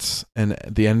sports, and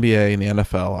the NBA and the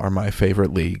NFL are my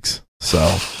favorite leagues.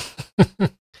 So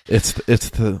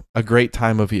it's a great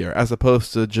time of year, as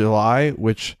opposed to July,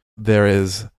 which there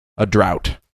is a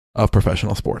drought of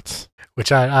professional sports.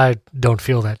 Which I don't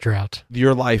feel that drought.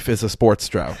 Your life is a sports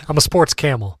drought. I'm a sports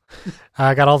camel.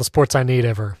 I got all the sports I need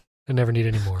ever. I never need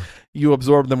any more. You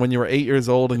absorbed them when you were 8 years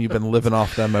old, and you've been living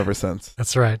off them ever since.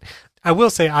 That's right. I will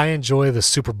say I enjoy the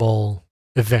Super Bowl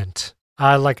event.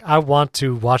 I want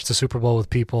to watch the Super Bowl with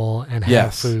people and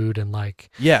have food and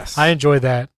Yes. I enjoy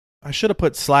that. I should have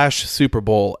put /Super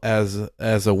Bowl as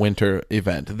a winter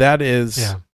event. That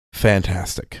is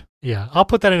fantastic. Yeah, I'll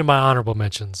put that into my honorable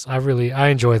mentions. I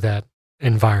enjoy that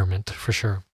environment for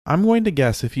sure. I'm going to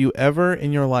guess if you ever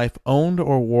in your life owned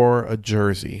or wore a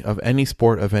jersey of any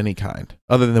sport of any kind,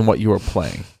 other than what you were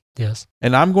playing. Yes.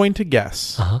 And I'm going to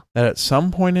guess that at some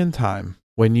point in time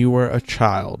when you were a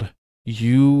child,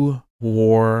 you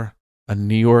wore a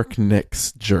New York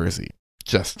Knicks jersey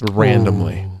just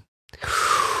randomly.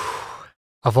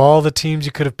 Of all the teams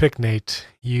you could have picked, Nate,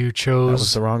 you chose that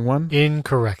was the wrong one?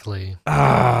 Incorrectly.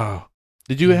 Oh.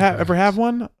 Did you ever have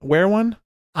one? Wear one?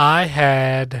 I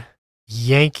had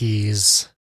Yankees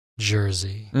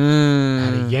jersey. I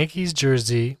had a Yankees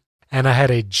jersey, and I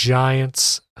had a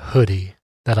Giants hoodie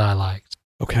that I liked.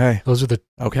 Okay. Those are the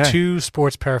two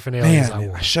sports paraphernalia I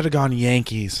wore. I should have gone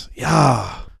Yankees.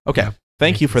 Yeah. Okay.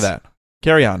 Thank you for that.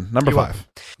 Carry on. Number 5.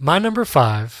 My number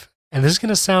 5, and this is going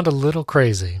to sound a little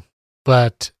crazy,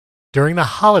 but during the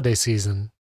holiday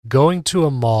season, going to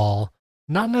a mall,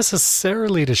 not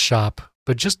necessarily to shop,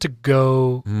 but just to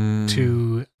go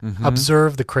to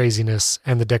observe the craziness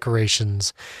and the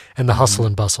decorations and the hustle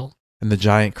and bustle. And the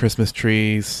giant Christmas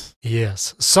trees.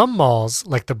 Yes. Some malls,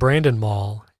 like the Brandon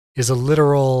Mall is a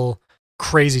literal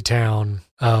crazy town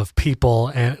of people,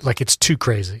 and like it's too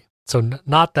crazy. So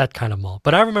not that kind of mall.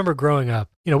 But I remember growing up,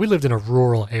 we lived in a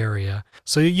rural area.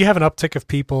 So you have an uptick of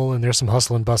people and there's some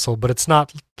hustle and bustle, but it's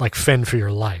not like fend for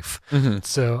your life. Mm-hmm.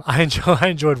 So I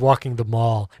enjoyed walking the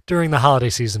mall during the holiday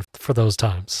season for those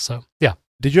times. So yeah.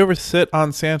 Did you ever sit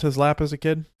on Santa's lap as a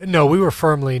kid? No, we were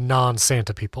firmly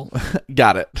non-Santa people.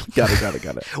 Got it.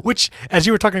 Which, as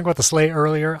you were talking about the sleigh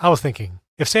earlier, I was thinking,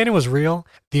 if Santa was real,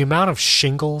 the amount of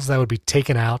shingles that would be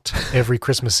taken out every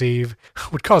Christmas Eve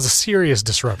would cause a serious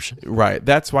disruption. Right.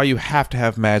 That's why you have to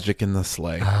have magic in the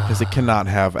sleigh, because it cannot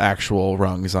have actual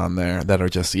rungs on there that are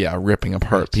just, ripping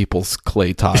apart people's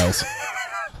clay tiles.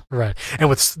 Right. And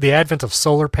with the advent of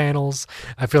solar panels,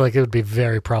 I feel like it would be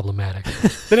very problematic.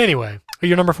 But anyway,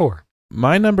 your number 4.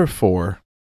 My number 4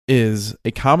 is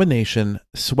a combination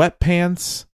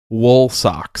sweatpants, wool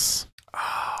socks.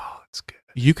 Oh, that's good.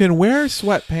 You can wear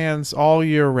sweatpants all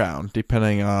year round,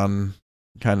 depending on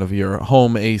kind of your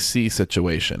home AC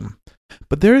situation.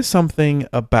 But there is something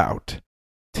about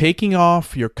taking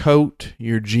off your coat,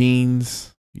 your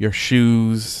jeans, your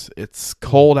shoes. It's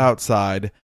cold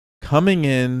outside. Coming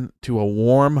in to a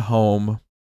warm home,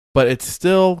 but it's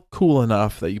still cool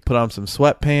enough that you put on some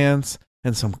sweatpants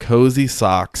and some cozy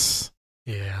socks.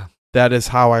 Yeah. That is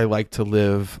how I like to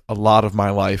live a lot of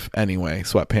my life anyway.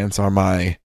 Sweatpants are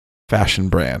my fashion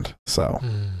brand. So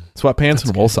sweatpants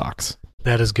and wool socks.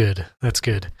 That is good. That's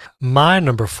good. My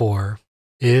number 4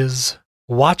 is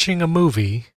watching a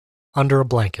movie under a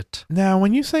blanket. Now,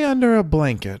 when you say under a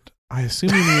blanket, I assume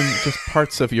you mean just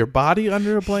parts of your body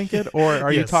under a blanket, or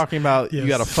are you talking about you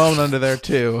got a phone under there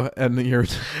too, and you're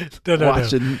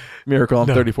watching Miracle on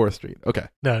 34th Street? Okay.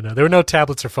 No. There were no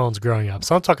tablets or phones growing up.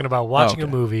 So I'm talking about watching a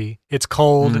movie. It's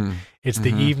cold. It's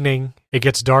the evening. It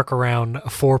gets dark around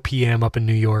 4 p.m. up in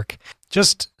New York.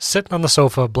 Just sitting on the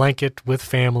sofa, blanket with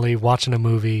family, watching a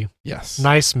movie. Yes.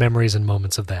 Nice memories and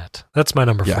moments of that. That's my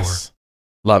number 4.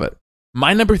 Love it.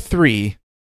 My number 3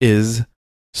 is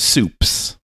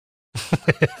soups.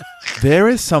 There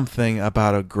is something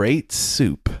about a great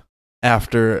soup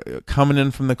after coming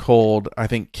in from the cold. I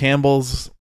think Campbell's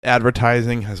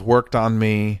advertising has worked on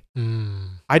me.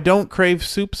 I don't crave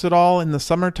soups at all in the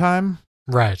summertime.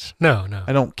 Right. No.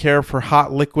 I don't care for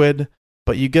hot liquid,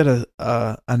 but you get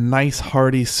a nice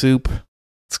hearty soup.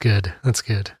 It's good. That's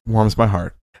good. Warms my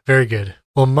heart. Very good.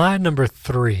 Well, my number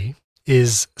 3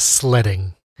 is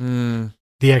sledding.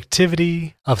 The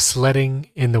activity of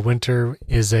sledding in the winter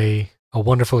is a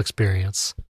wonderful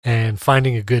experience. And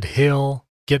finding a good hill,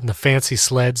 getting the fancy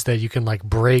sleds that you can like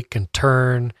break and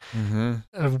turn,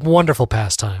 a wonderful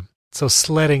pastime. So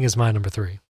sledding is my number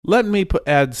 3. Let me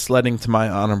add sledding to my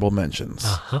honorable mentions.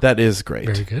 That is great.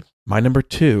 Very good. My number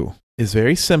 2 is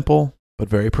very simple, but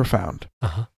very profound.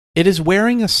 It is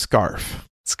wearing a scarf.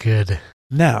 It's good.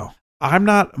 Now, I'm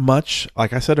not much,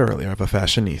 like I said earlier, of a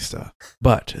fashionista,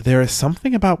 but there is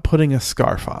something about putting a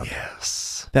scarf on.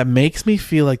 Yes. That makes me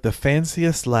feel like the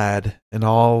fanciest lad in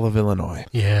all of Illinois.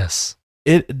 Yes.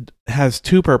 It has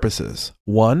 2 purposes.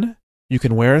 1, you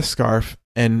can wear a scarf,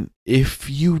 and if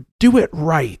you do it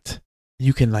right,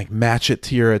 you can like match it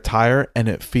to your attire, and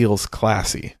it feels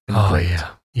classy and great. Yeah.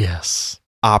 Yes.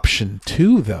 Option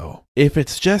 2, though, if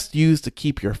it's just used to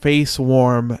keep your face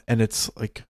warm and it's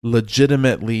like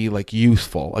legitimately like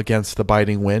useful against the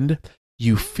biting wind,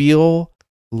 you feel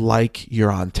like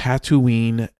you're on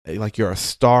Tatooine, like you're a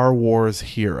Star Wars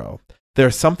hero.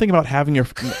 There's something about having your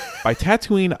by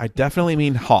Tatooine, I definitely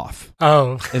mean Hoth.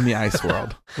 In the ice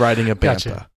world, riding a bantha.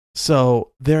 Gotcha.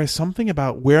 So there is something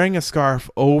about wearing a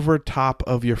scarf over top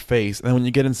of your face, and then when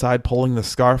you get inside, pulling the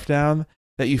scarf down,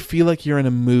 that you feel like you're in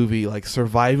a movie, like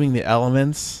surviving the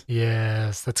elements.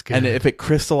 Yes, that's good. And if it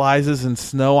crystallizes in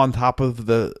snow on top of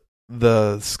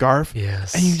the scarf,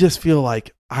 yes, and you just feel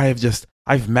like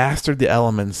I've mastered the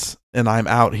elements, and I'm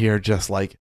out here just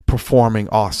like performing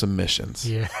awesome missions.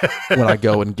 Yeah. When I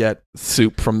go and get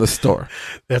soup from the store.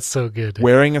 That's so good.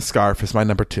 Wearing a scarf is my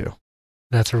number 2.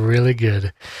 That's really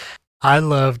good. I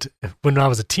loved when I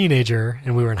was a teenager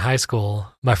and we were in high school,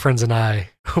 my friends and I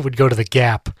would go to the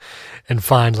Gap and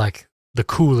find like the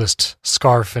coolest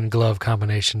scarf and glove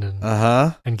combination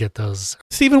and get those.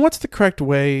 Steven, what's the correct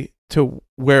way to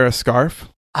wear a scarf?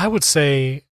 I would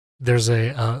say there's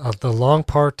the long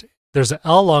part. There's a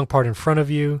L long part in front of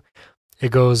you.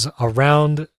 It goes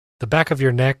around the back of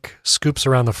your neck, scoops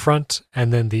around the front,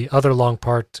 and then the other long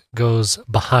part goes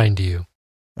behind you.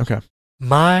 Okay.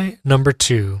 My number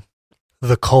 2,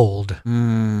 the cold.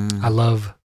 I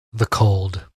love the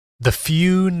cold. The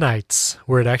few nights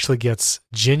where it actually gets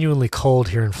genuinely cold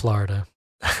here in Florida,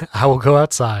 I will go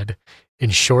outside in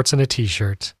shorts and a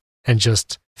t-shirt and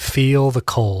just feel the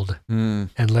cold Mm.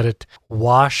 and let it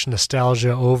wash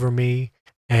nostalgia over me.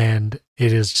 And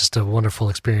it is just a wonderful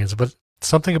experience. But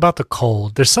something about the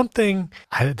cold, there's something,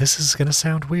 this is going to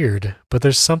sound weird, but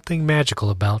there's something magical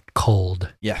about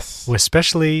cold. Yes.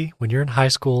 Especially when you're in high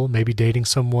school, maybe dating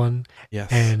someone.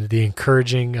 Yes. And the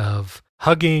encouraging of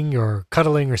hugging or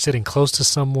cuddling or sitting close to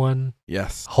someone.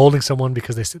 Yes. Holding someone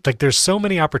because like there's so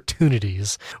many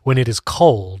opportunities when it is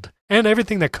cold and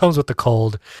everything that comes with the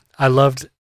cold. I loved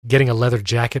getting a leather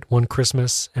jacket one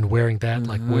Christmas and wearing that,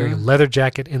 like wearing a leather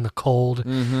jacket in the cold.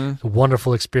 A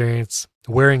wonderful experience.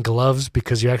 Wearing gloves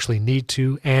because you actually need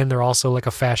to, and they're also like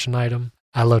a fashion item.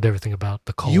 I loved everything about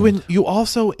the cold. You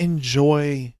also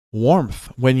enjoy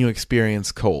warmth when you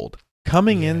experience cold.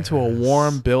 Coming into a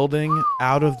warm building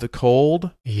out of the cold.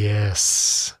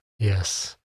 Yes.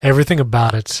 Everything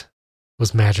about it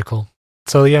was magical.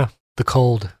 So yeah, the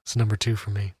cold is number 2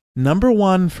 for me. Number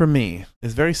 1 for me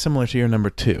is very similar to your number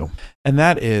 2, and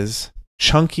that is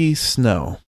chunky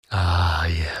snow. Ah,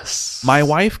 yes. My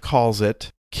wife calls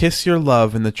it kiss your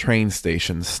love in the train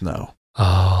station snow.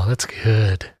 Oh, that's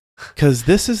good. Because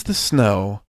this is the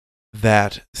snow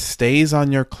that stays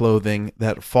on your clothing,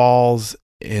 that falls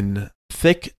in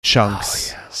thick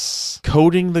chunks,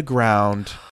 coating the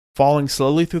ground, falling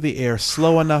slowly through the air,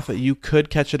 slow enough that you could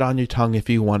catch it on your tongue if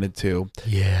you wanted to.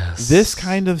 Yes. This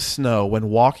kind of snow, when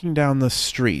walking down the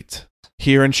street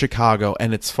here in Chicago,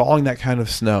 and it's falling that kind of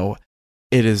snow,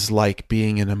 it is like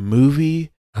being in a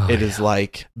movie. It is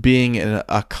like being in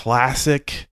a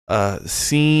classic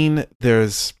scene.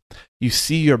 You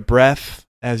see your breath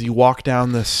as you walk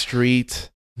down the street.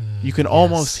 You can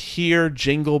almost hear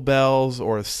jingle bells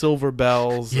or silver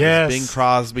bells as Bing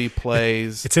Crosby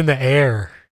plays. It's in the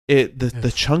air.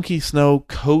 The chunky snow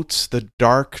coats the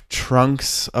dark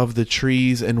trunks of the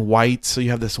trees in white, so you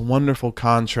have this wonderful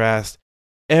contrast.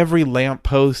 Every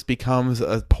lamppost becomes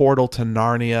a portal to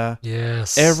Narnia.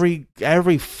 Yes.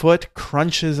 Every foot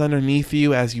crunches underneath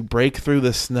you as you break through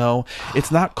the snow.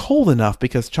 It's not cold enough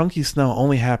because chunky snow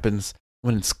only happens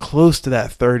when it's close to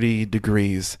that 30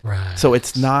 degrees. Right. So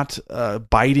it's not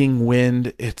biting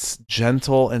wind. It's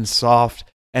gentle and soft,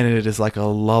 and it is like a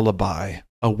lullaby,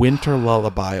 a winter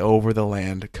lullaby over the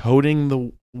land, coating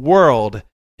the world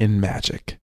in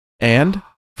magic. And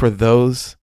for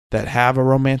those that have a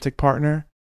romantic partner,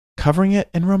 covering it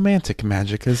in romantic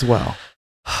magic as well.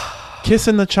 Kiss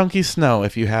in the chunky snow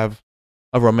if you have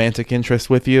a romantic interest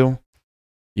with you.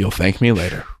 You'll thank me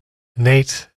later.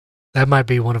 Nate, that might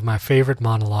be one of my favorite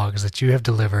monologues that you have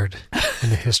delivered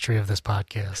in the history of this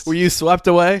podcast. Were you swept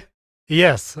away?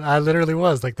 Yes, I literally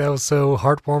was. Like, that was so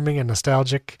heartwarming and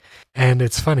nostalgic. And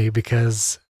it's funny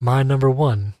because my number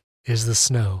 1 is the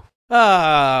snow.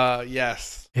 Ah,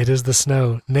 yes. It is the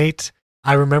snow. Nate,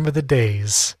 I remember the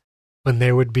days when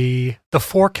there would be the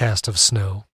forecast of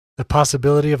snow, the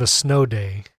possibility of a snow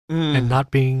day and not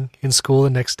being in school the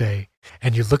next day.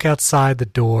 And you look outside the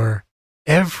door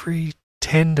every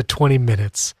 10 to 20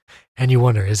 minutes and you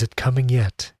wonder, is it coming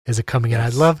yet? Is it coming yet? I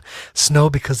love snow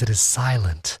because it is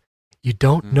silent. You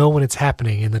don't know when it's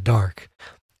happening in the dark.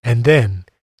 And then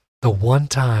the one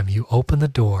time you open the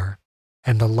door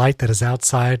and the light that is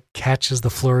outside catches the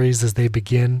flurries as they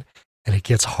begin, and it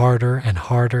gets harder and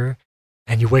harder,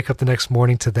 and you wake up the next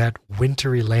morning to that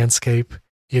wintry landscape.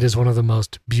 It is one of the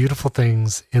most beautiful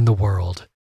things in the world.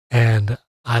 And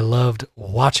I loved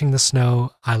watching the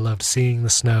snow. I loved seeing the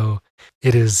snow.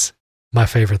 It is my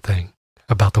favorite thing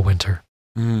about the winter.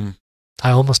 I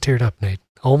almost teared up, Nate.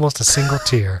 Almost a single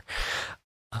tear.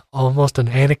 Almost an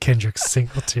Anna Kendrick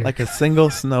single tear. Like a single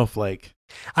snowflake.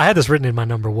 I had this written in my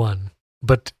number 1,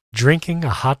 but drinking a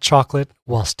hot chocolate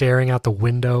while staring out the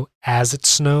window as it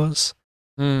snows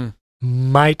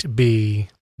might be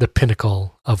the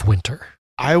pinnacle of winter.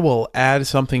 I will add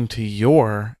something to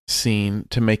your scene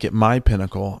to make it my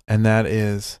pinnacle, and that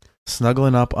is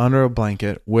snuggling up under a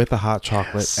blanket with a hot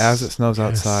chocolate as it snows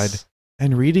outside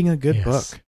and reading a good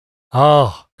book.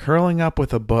 Oh. Curling up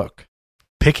with a book.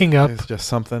 Picking up is just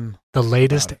something. The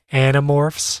latest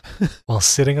Animorphs while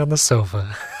sitting on the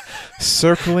sofa.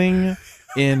 Circling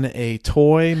in a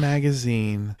toy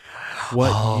magazine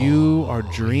what you are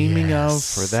dreaming of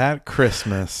for that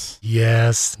Christmas.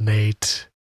 Yes, Nate.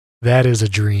 That is a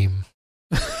dream.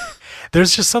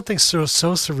 There's just something so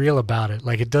surreal about it.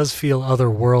 Like, it does feel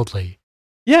otherworldly.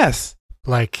 Yes.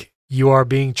 Like you are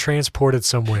being transported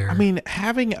somewhere. I mean,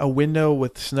 having a window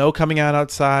with snow coming out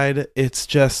outside, it's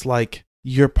just like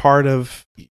you're part of,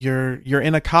 you're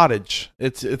in a cottage.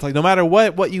 It's like no matter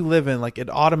what you live in, like it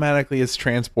automatically is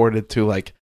transported to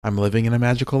like, I'm living in a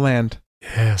magical land.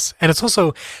 Yes. And it's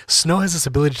also, snow has this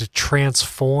ability to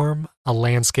transform a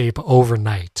landscape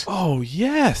overnight. Oh,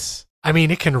 yes. I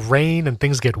mean, it can rain and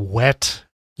things get wet.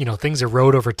 You know, things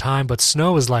erode over time, but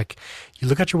snow is like, you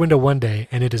look out your window one day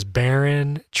and it is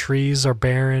barren. Trees are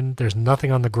barren. There's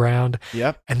nothing on the ground.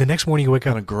 Yep. And the next morning you wake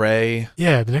up. Kind of gray.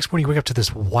 Yeah. The next morning you wake up to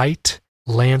this white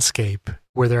landscape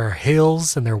where there are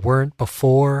hills and there weren't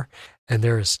before. And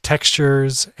there's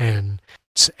textures and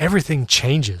everything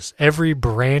changes. Every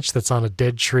branch that's on a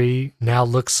dead tree now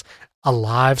looks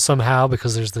alive somehow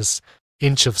because there's this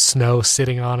inch of snow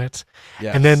sitting on it.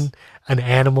 Yes. And then an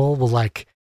animal will like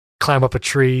climb up a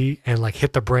tree and like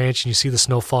hit the branch and you see the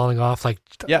snow falling off. Like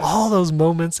all those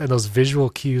moments and those visual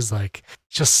cues, like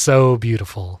just so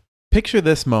beautiful. Picture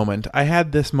this moment. I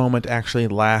had this moment actually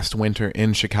last winter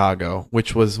in Chicago,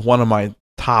 which was one of my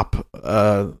top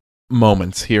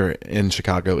moments here in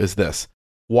Chicago is this.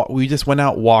 We just went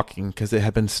out walking because it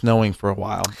had been snowing for a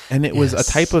while. And it was a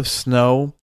type of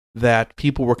snow that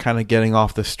people were kind of getting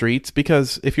off the streets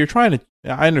because if you're trying to,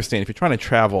 I understand if you're trying to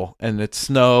travel and it's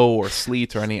snow or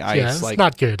sleet or any ice, it's like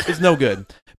not good. It's no good.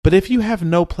 But if you have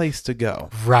no place to go.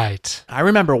 Right. I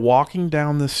remember walking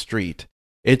down the street.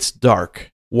 It's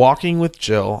dark, walking with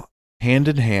Jill hand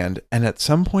in hand. And at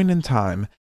some point in time,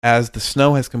 as the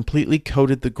snow has completely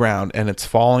coated the ground and it's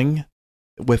falling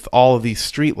with all of these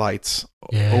street lights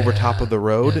over top of the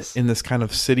road in this kind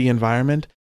of city environment,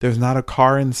 there's not a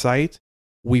car in sight.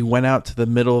 We went out to the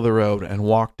middle of the road and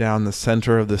walked down the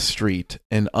center of the street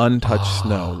in untouched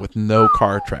snow with no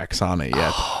car tracks on it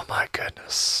yet. Oh, my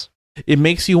goodness. It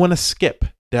makes you want to skip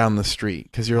down the street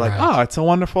because you're like, oh, it's a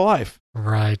wonderful life.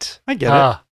 Right. I get it.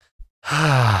 All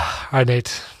right,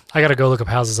 Nate. I got to go look up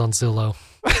houses on Zillow.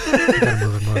 I got to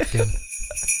move it north again.